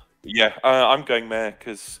 Yeah, I'm going Meh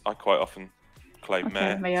because I quite often claim Okay,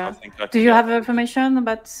 Meh. Maya. I think I Do can you get- have information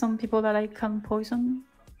about some people that I can poison?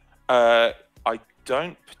 I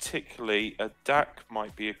don't particularly. Dak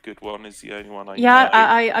might be a good one. Is the only one I Yeah,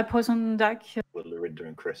 know. I poison Dak. With Lorinda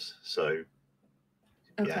and Chris. So,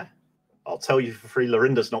 Okay. yeah. I'll tell you for free,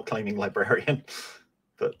 Lorinda's not claiming librarian.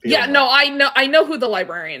 But Yeah, beyond no, I know who the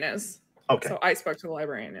librarian is. Okay. So I spoke to the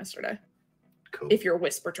librarian yesterday. Cool. If you're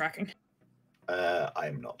whisper tracking. I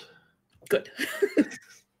am not. Good.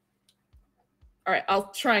 All right,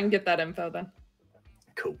 I'll try and get that info then.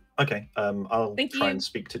 Cool. Okay. I'll Thank try you. and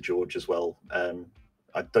speak to George as well.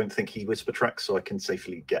 I don't think he whisper tracks, so I can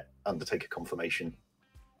safely get Undertaker confirmation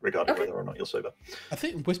regarding whether or not you're sober. I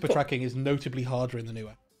think whisper tracking is notably harder in the new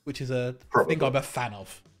app, which is a Probably. thing I'm a fan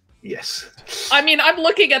of. Yes. I mean, I'm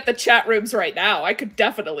looking at the chat rooms right now. I could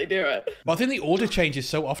definitely do it. But I think the order changes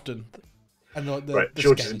so often. And Right,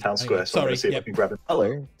 George is in Town Square, so I'm going to see if I can grab him.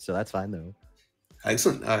 Color, so that's fine though.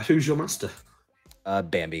 Excellent. Who's your master?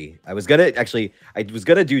 Bambi. I was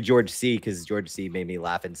gonna do George C because George C made me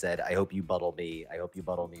laugh and said, "I hope you buttle me. I hope you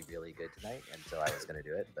buttle me really good tonight." And so I was gonna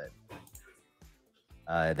do it, but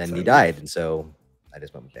then he died, and so I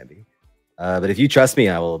just went with Bambi. But if you trust me,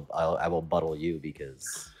 I will buttle you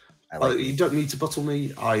because I like You don't need to buttle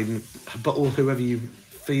me. I'm buttle whoever you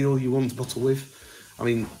feel you want to buttle with. I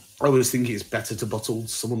mean, I always think it's better to buttle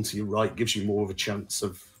someone to your right. Gives you more of a chance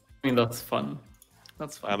of. I mean, that's fun.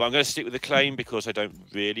 That's fun. I'm going to stick with the claim because I don't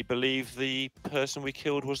really believe the person we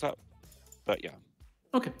killed was that. But yeah.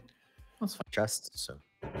 Okay. That's fine. Trust. So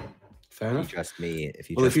Fair enough. you trust me. If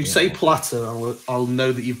you Well, if trust you me, say platter, I'll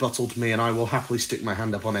know that you've buttled me, and I will happily stick my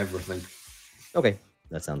hand up on everything. okay,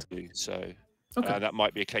 that sounds good. So Okay. that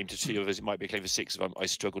might be a claim to 2 of us. It might be a claim for 6 of them. I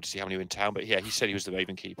struggled to see how many were in town, but yeah, he said he was the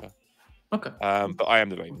Raven Keeper. Okay. But I am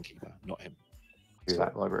the Raven Keeper, not him. Who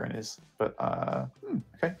that librarian is. But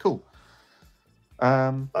okay, cool.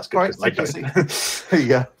 That's good. Right, 'Cause I don't.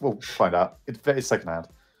 yeah, we'll find out. It's second hand.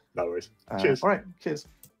 No worries. Cheers. All right, cheers.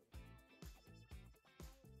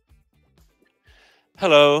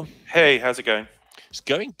 Hello. Hey, how's it going? It's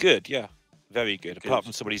going good, yeah. Very good. Apart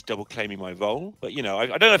from somebody's double claiming my role, but you know, I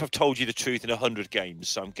don't know if I've told you the truth in 100 games,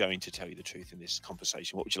 so I'm going to tell you the truth in this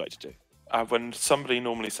conversation. What would you like to do? When somebody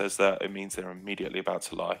normally says that, it means they're immediately about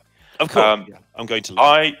to lie. Of course, yeah, I'm going to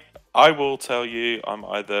lie. I will tell you, I'm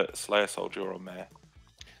either Slayer, Soldier, or Mayor.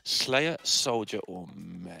 Slayer, Soldier, or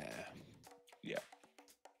Mayor. Yeah.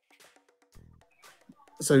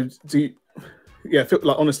 So do you, yeah,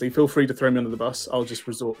 honestly, feel free to throw me under the bus. I'll just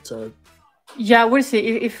resort to. Yeah, we'll see.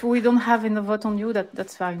 If we don't have enough vote on you,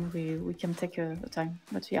 that's fine. We can take a time.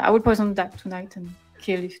 But yeah, I will poison Dak tonight and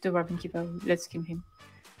kill if the Raven Keeper lets kill him.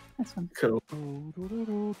 That's fine. Cool.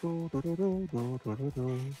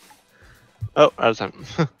 Oh, I was time.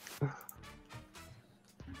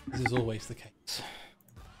 This is always the case.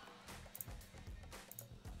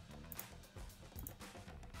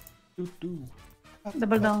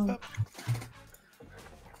 Double down.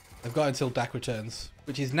 I've got until Dak returns,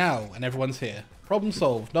 which is now, and everyone's here. Problem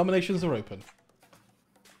solved. Nominations are open.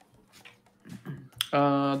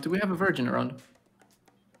 Do we have a virgin around?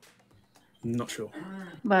 Not sure.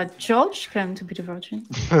 But George claimed to be the virgin.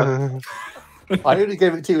 I only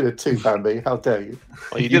gave it to you in a 2, Bambi. How dare you?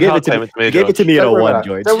 Well, you gave it to me. You gave it to me in a 1,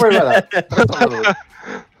 George. Don't worry about that.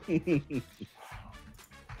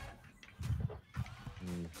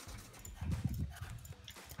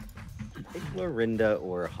 I think Lorinda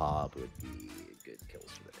or Hob would be good kills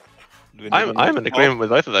for the day. I'm in agreement with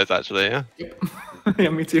both of those, actually. Yeah. Yeah,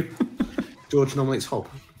 me too. George nominates Hob.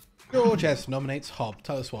 George S nominates Hob.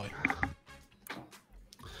 Tell us why.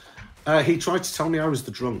 He tried to tell me I was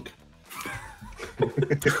the drunk.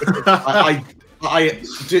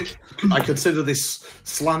 I consider this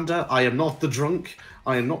slander. I am not the drunk.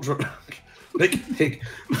 I am not drunk.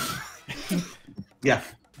 Yeah.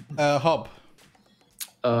 Hob.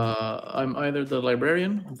 I'm either the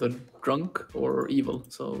librarian, the drunk, or evil.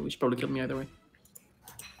 So you should probably kill me either way.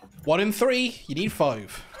 1 in 3. You need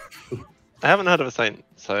 5. I haven't heard of a saint,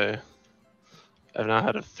 so I've now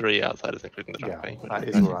heard of 3 outsiders, including the drunk. Yeah, that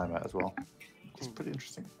is where I'm at as well. It's pretty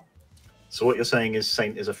interesting. So what you're saying is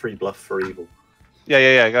Saint is a free bluff for evil.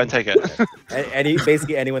 Yeah. Go and take it.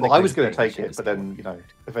 Basically anyone. Well, I was going to take it, but then you know.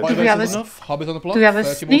 Eventually... Do we have enough. Hob is on the block. Do we have a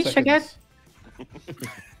 30 more snitch again?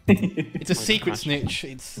 It's a secret snitch.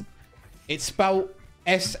 It's spelled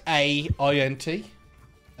S-A-I-N-T.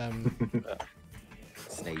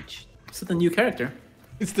 Snitch. Is it a new character?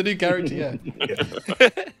 It's the new character, yeah.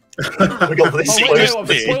 We got this. Oh, wait, no, I've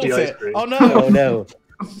spoiled it. Oh no! Oh no!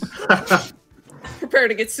 Prepare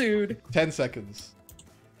to get sued. 10 seconds.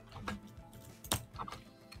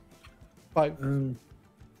 5.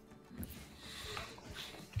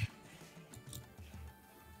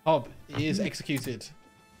 Hob is executed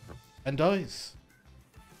and dies.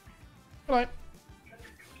 All right.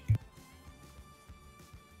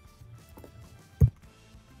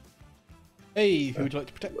 Hey, who would you like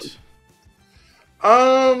to protect?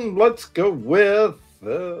 Let's go with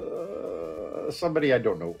somebody I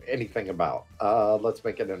don't know anything about. Let's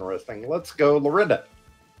make it interesting. Let's go Lorinda.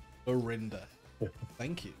 Lorinda.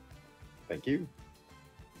 Thank you. Thank you.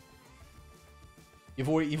 You've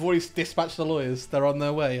already dispatched the lawyers. They're on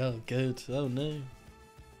their way. Oh, good. Oh no.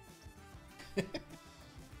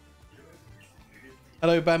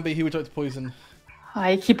 Hello, Bambi. Who would you like to poison?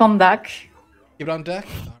 I keep on Dak. Keep it on deck.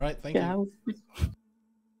 All right. Thank you.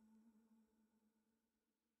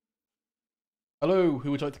 Hello.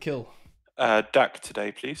 Who would you like to kill? Dak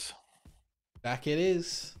today, please. Dak it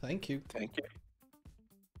is. Thank you. Thank you.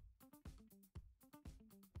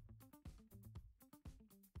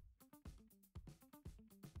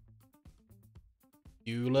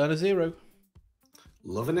 You learn a 0.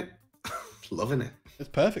 Loving it. Loving it. It's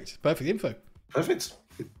perfect. Perfect info. Perfect.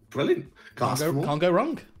 Brilliant. Can't go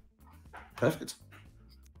wrong. Perfect.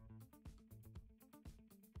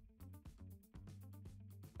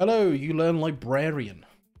 Hello, you learn librarian.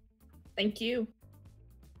 Thank you.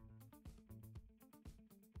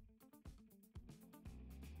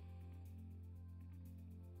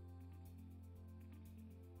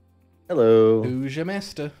 Hello. Who's your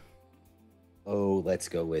master? Oh, let's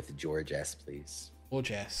go with George S, please.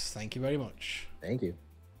 George S. Thank you very much. Thank you.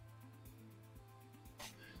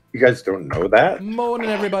 You guys don't know that? Morning,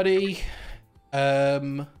 everybody.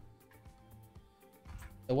 There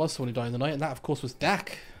was someone who died in the night, and that, of course, was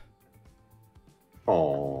Dak.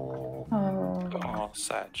 Oh. Oh,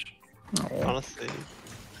 Sag. Honestly,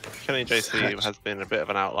 killing JC has been a bit of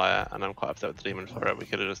an outlier, and I'm quite upset with the demon for it. We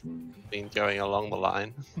could have just been going along the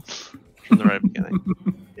line from the very beginning.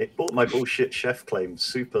 It bought my bullshit chef claim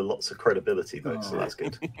super lots of credibility, though, so that's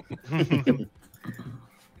good.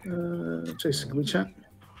 Jason, can we chat?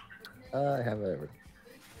 I have a.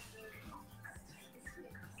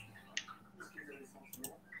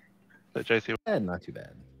 So JC, not too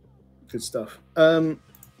bad. Good stuff. All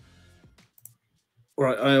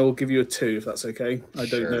right, I'll give you a 2 if that's okay. I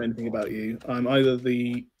don't know anything about you. I'm either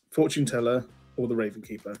the fortune teller or the raven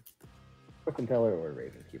keeper. Fortune teller or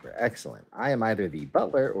raven keeper. Excellent. I am either the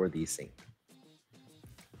butler or the saint.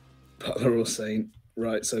 Butler or saint.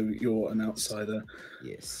 Right, so you're an outsider.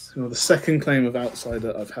 Yes. Well, the second claim of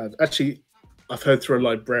outsider I've had. Actually, I've heard through a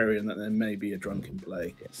librarian that there may be a drunken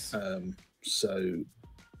play. Yes. So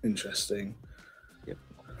interesting. Yep.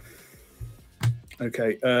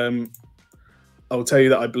 Okay. I will tell you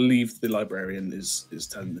that I believe the librarian is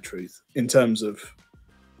telling the truth in terms of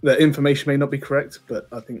their information may not be correct, but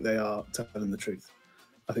I think they are telling the truth.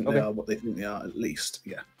 I think they are what they think they are, at least.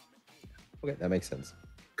 Yeah. Okay, that makes sense.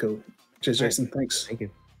 Cool. Cheers, Jason. Thanks. Thank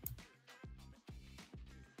you.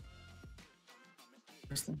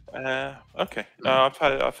 Okay. I've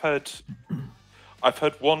heard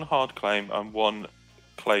one hard claim and one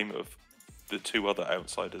claim of the 2 other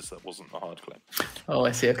outsiders that wasn't a hard claim. Oh,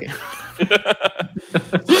 I see. Okay.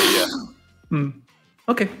 So, yeah.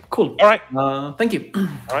 Okay. Cool. All right. Thank you.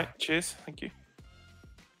 All right. Cheers. Thank you.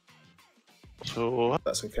 So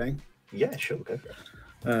that's okay. Yeah, sure. Go for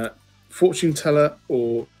it. Fortune teller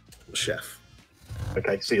or chef?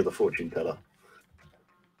 Okay, so you're the fortune teller.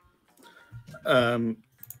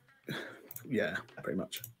 Yeah, pretty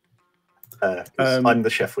much. 'Cause I'm the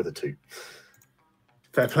chef with a 2.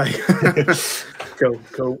 Fair play.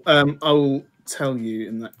 Cool. I'll tell you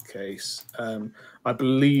in that case. I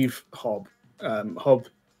believe Hob. Hob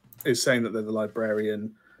is saying that they're the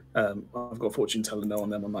librarian. I've got a fortune teller no on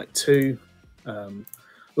them on night 2.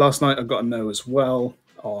 Last night I got a no as well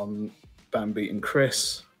on Bambi and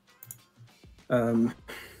Chris. No,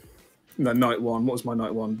 night 1. What was my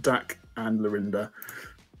night 1? Dak and Lorinda.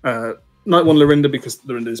 Night 1 Lorinda because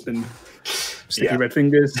Lorinda's been sticky red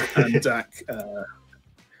fingers, and Dak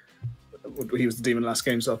he was the demon last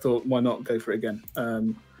game, so I thought why not go for it again.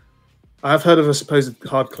 I have heard of a supposed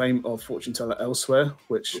hard claim of fortune teller elsewhere,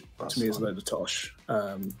 which to me is a load of tosh.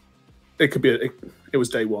 It could be it was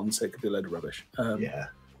day 1, so it could be a load of rubbish. Yeah.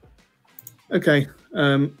 Okay.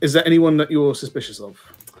 Is there anyone that you're suspicious of?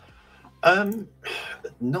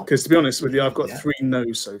 Not because to be honest with you, I've got 3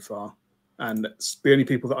 no's so far, and the only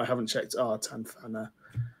people that I haven't checked are Tanfana,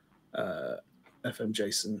 FM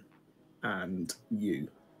Jason, and you,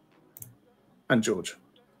 and George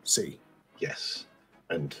C. Yes,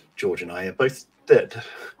 and George and I are both dead.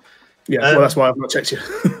 Yeah, well, that's why I've not checked you.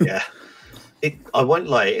 Yeah, I won't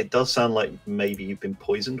lie. It does sound like maybe you've been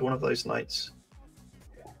poisoned one of those nights.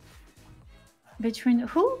 Between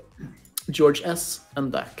who? George S.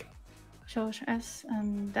 and Dak. George S.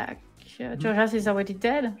 and Dak. George S. is already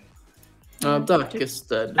dead. Dak is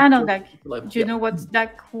dead. I know Dak. Like, Do you know what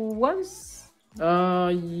Dak was?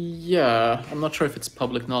 Yeah. I'm not sure if it's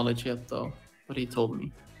public knowledge yet, though. But he told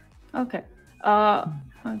me. Okay.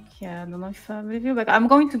 Okay, I don't know if I believe you, but I'm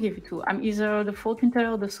going to give you 2. I'm either the fortune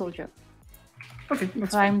teller or the soldier. Okay.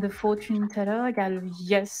 If I'm the fortune teller, I got a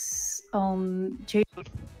yes on J.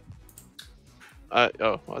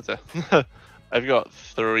 What's that? I've got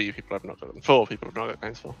 3 people I've not gotten. 4 people I've not got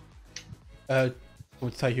claims for. Want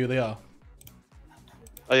to tell you who they are?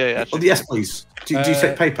 Oh yeah, actually. Oh, yes, please. Do you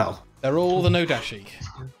take PayPal? They're all the Nodashi.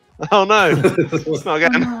 Oh no! Not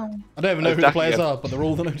again. I don't even know who the players are, but they're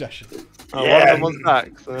all the Nodashi. Oh, one of them was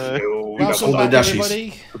back. So. Welcome back,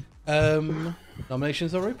 everybody.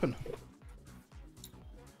 Nominations are open.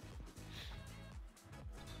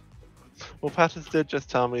 Well, Pattis did just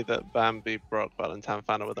tell me that Bambi, Brockwell, and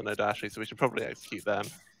Tanfana were the Nodashi, so we should probably execute them.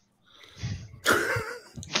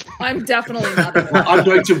 I'm definitely not. Well, I'm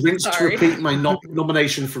going to rinse to repeat my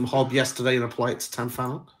nomination from Hob yesterday and apply it to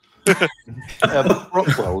Tanfana.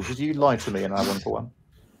 Rockwell, did you lie to me and I 1-for-1?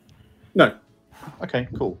 No. Okay,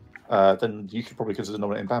 cool. Then you could probably consider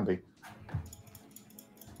nominating Bambi.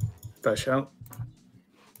 Fair shout.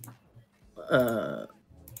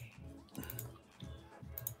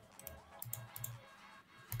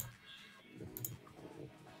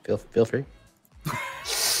 Feel free.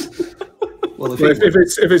 Well,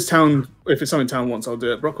 if it's something town wants, I'll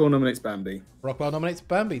do it. Rockwell nominates Bambi. Rockwell nominates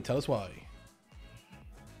Bambi. Tell us why.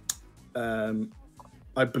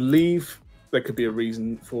 I believe there could be a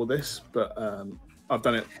reason for this, but I've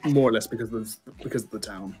done it more or less because of the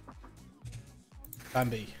town.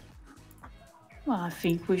 Bambi. Well, I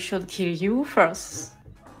think we should kill you first,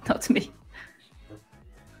 not me.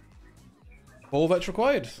 4 votes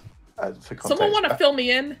required. Someone want to fill me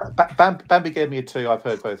in? Bambi gave me a 2. I've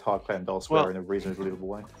heard both hard claimed elsewhere in a reasonably believable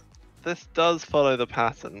way. This does follow the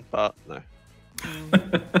pattern, but no.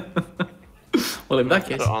 Well, in that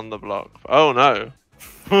case, on the block. Oh no!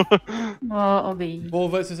 Obi. 4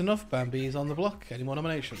 votes is enough. Bambi is on the block. Any more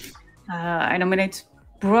nominations? I nominate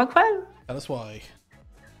Brockwell. Tell us why.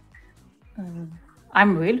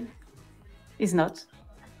 I'm real. Is not.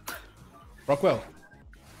 Rockwell.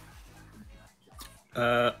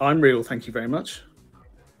 I'm real. Thank you very much.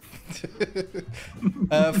 4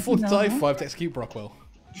 to tie, 5 to execute Brockwell.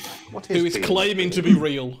 Who is being claiming to be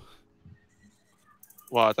real?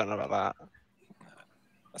 Well, I don't know about that.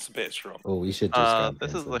 That's a bit strong. Oh, we should just.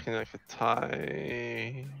 This is looking like a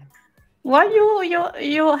tie. Why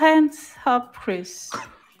your hands up, Chris?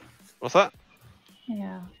 What's that?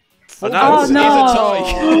 Yeah. Oh,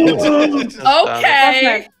 no.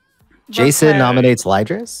 Okay. Jason nominates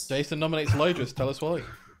Lydris. Jason nominates Lydris. Tell us why.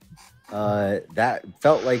 That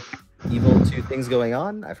felt like evil 2 things going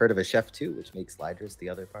on. I've heard of a chef too, which makes Lydris the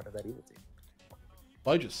other part of that evil team.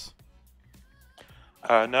 Lydris.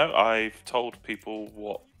 No, I've told people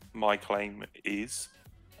what my claim is.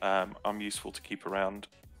 I'm useful to keep around.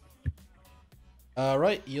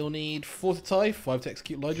 Right, you'll need 4 to tie, 5 to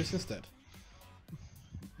execute Lydris instead.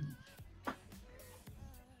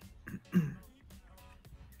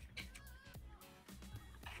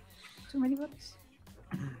 Too many votes.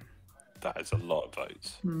 That is a lot of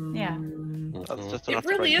votes. Yeah. That's just It enough to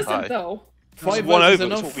really break a tie. isn't, though. 5 one votes is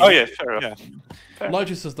over, enough. Oh yeah, fair enough. Yeah.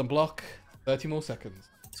 Lydris does the block. 30 more seconds.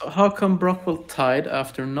 So how come Brockwell tied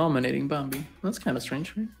after nominating Bambi? That's kind of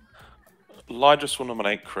strange, right? Lydris will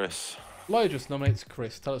nominate Chris. Lydris nominates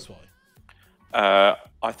Chris. Tell us why.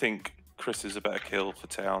 I think Chris is a better kill for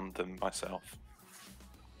town than myself.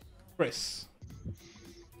 Chris.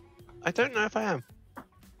 I don't know if I am.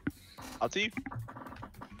 I'll do.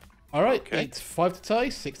 All right, Okay. it's 5 to tie,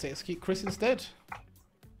 6 to execute Chris instead.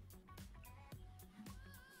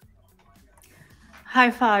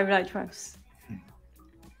 High five, Lydris.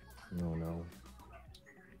 No.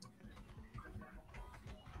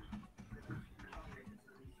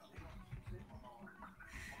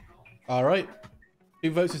 All right.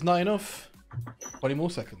 2 votes is not enough. 20 more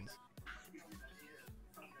seconds.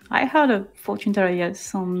 I had a fortune teller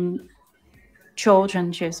yes on George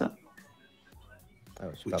and Jason.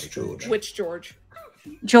 Which George? Which George?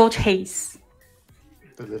 George Hayes.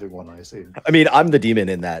 The little one, I assume. I mean, I'm the demon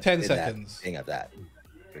in that. 10 in seconds. That thing of that,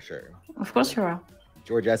 for sure. Of course you are.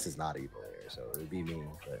 George S is not evil here, so it would be me.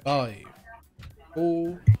 But, 5,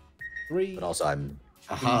 4, 3, but also, I'm.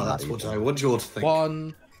 Aha, that's what I want you all to think.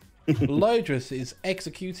 1. Lydris is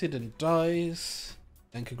executed and dies.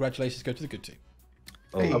 And congratulations go to the good team.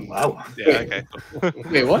 Oh, wow. Yeah, okay.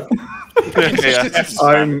 Wait, what? I'm sorry, Chefs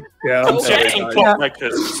and guys.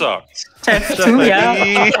 clockmakers suck. Chef too,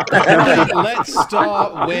 yeah. Let's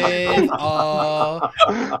start with our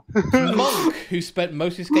monk, who spent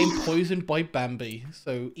most of his game poisoned by Bambi.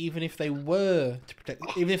 So even if they were to protect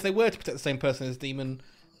the same person as demon,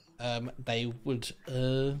 they would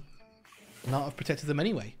not have protected them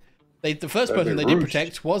anyway. The first person they did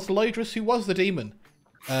protect was Lydris, who was the demon.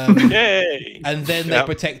 Yay! And then they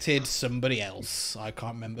protected somebody else. I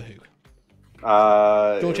can't remember who.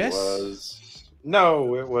 George It S? it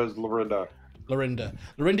was Lorinda.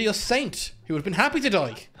 Lorinda, your saint, who would have been happy to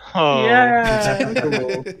die. Oh, Yeah.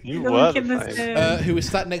 you Don't were get the this same. in. Who was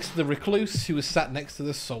sat next to the recluse, who was sat next to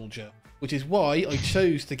the soldier. Which is why I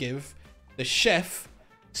chose to give the chef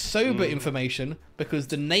sober information, because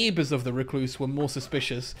the neighbours of the recluse were more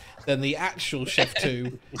suspicious than the actual chef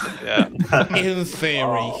 2. Yeah. In theory.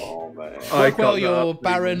 Oh, man. Rockwell, your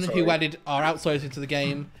Baron, who added our outsiders into the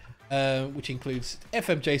game, which includes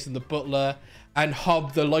FM Jason the butler, and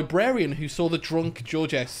Hob the librarian, who saw the drunk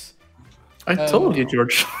George S. I told you,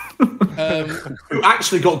 George. Who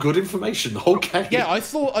actually got good information? Okay. Yeah, I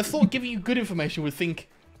thought giving you good information would think,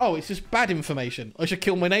 oh, it's just bad information. I should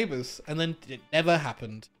kill my neighbours. And then it never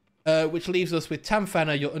happened. Which leaves us with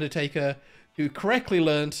Tamfana, your Undertaker, who correctly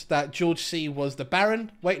learnt that George C was the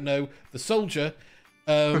Baron. Wait, no, the soldier.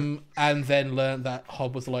 And then learned that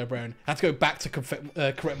Hob was the librarian. I had to go back to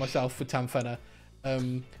correct myself with Tamfana.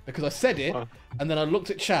 Because I said it, and then I looked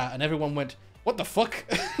at chat, and everyone went, what the fuck?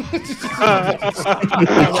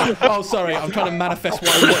 Oh, sorry, I'm trying to manifest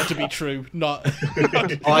what I want to be true, not...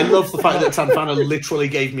 I love the fact that Tanfana literally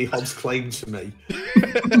gave me Hobbs' claim to me.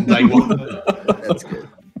 They won. That's good.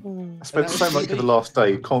 I spent so much of the last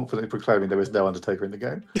day confidently proclaiming there was no Undertaker in the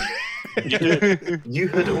game. You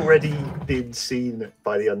had already been seen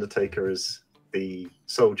by the Undertaker as the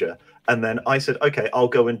soldier, and then I said, "Okay, I'll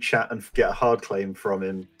go and chat and get a hard claim from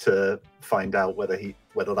him to find out whether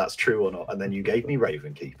that's true or not." And then you gave me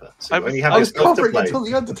Ravenkeeper, so you only have I was yourself to covering play. until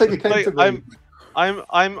the Undertaker came to me.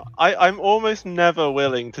 I'm almost never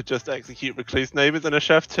willing to just execute recluse neighbors and a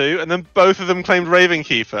chef too, and then both of them claimed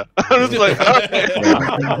Ravenkeeper. I was like, okay.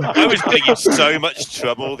 I was getting in so much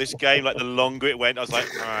trouble this game. Like the longer it went, I was like,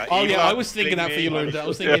 oh yeah, I was thinking that for you, Lorinda. I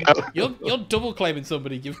was thinking you're double claiming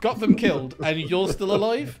somebody. You've got them killed, and you're still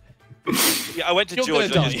alive. Yeah, I went to You're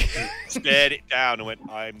George gonna and just stared it down and went,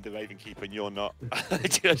 "I'm the Ravenkeeper, and you're not."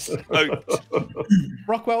 Just hoped.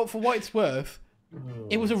 Rockwell, for what it's worth,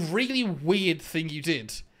 it was a really weird thing you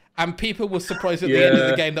did, and people were surprised at the end of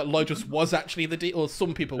the game that Lydros was actually the or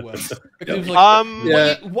some people were. Because it was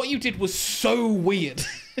like, what you did was so weird.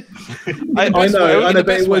 I know,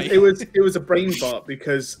 but it was a brain fart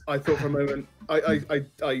because I thought for a moment I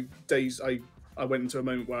went into a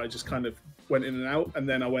moment where I just kind of went in and out, and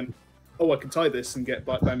then I went, oh, I can tie this and get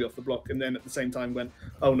Bambi off the block, and then at the same time went,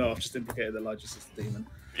 oh no, I've just implicated that Lydros is the demon.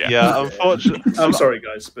 Yeah, unfortunately, I'm sorry,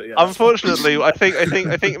 guys, but yeah. Unfortunately, I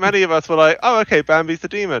think many of us were like, oh, okay, Bambi's the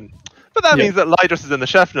demon, but that means that Lydros is in the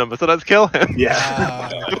chef number, so let's kill him.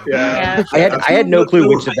 Yeah. I had no clue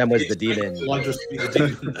which of them was the demon.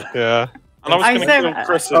 Yeah. And I was going to kill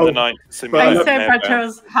Chris in the night. I said,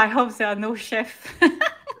 Patros, I hope there are no chef.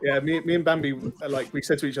 Yeah, me and Bambi, like, we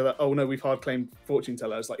said to each other, "Oh no, we've hard claimed fortune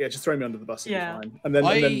teller." I was like, "Yeah, just throw me under the bus, it'll be fine." And then,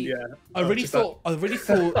 I really thought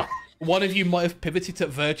one of you might have pivoted to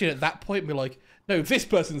Virgin at that point and be like, "No, this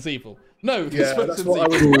person's evil. No, this person's evil." I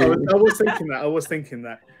was thinking that. I was thinking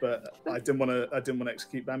that, but I didn't want to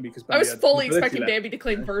execute Bambi because I was fully expecting Bambi to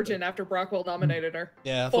claim Virgin after Brockwell nominated her.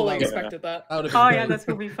 Yeah, fully expected that. Oh yeah, that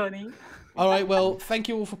would be funny. All right, well, thank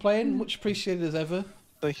you all for playing. Much appreciated as ever.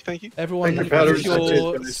 Thank you. Everyone, use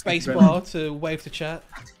your space bar to wave to chat.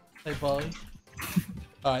 Say bye.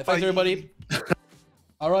 All right, thanks everybody.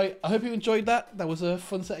 All right, I hope you enjoyed that. That was a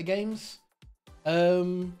fun set of games.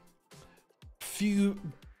 Few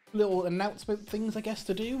little announcement things, I guess,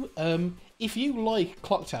 to do. If you like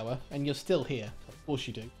Clocktower and you're still here, of course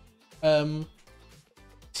you do.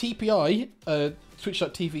 TPI,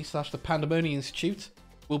 twitch.tv/the Pandemonium Institute,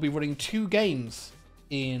 will be running 2 games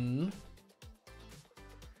in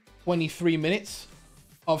 23 minutes,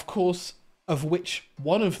 of course, of which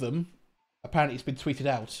one of them apparently has been tweeted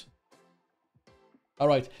out.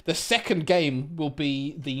 Alright, the second game will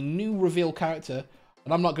be the new reveal character,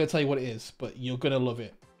 and I'm not going to tell you what it is, but you're going to love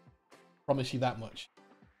it. Promise you that much.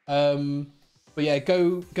 But yeah,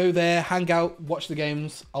 go there, hang out, watch the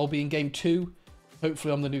games. I'll be in game 2.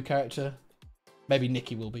 Hopefully I'm the new character. Maybe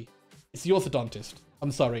Nikki will be. It's the orthodontist.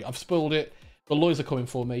 I'm sorry, I've spoiled it. The lawyers are coming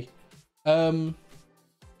for me. What I'm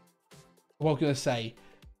going to say.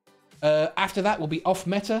 After that will be off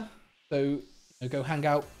meta. So go hang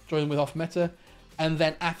out, join with off meta. And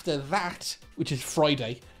then after that, which is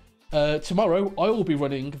Friday, tomorrow I will be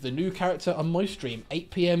running the new character on my stream, 8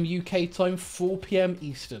 PM UK time, 4 PM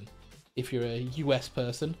Eastern, if you're a US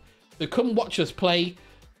person. So come watch us play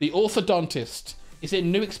the orthodontist. Is it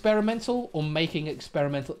new experimental or making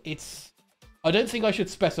experimental? I don't think I should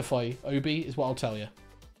specify, Obi, is what I'll tell you.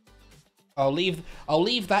 I'll leave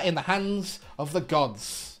that in the hands of the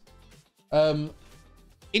gods.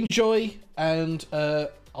 Enjoy, and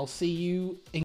I'll see you in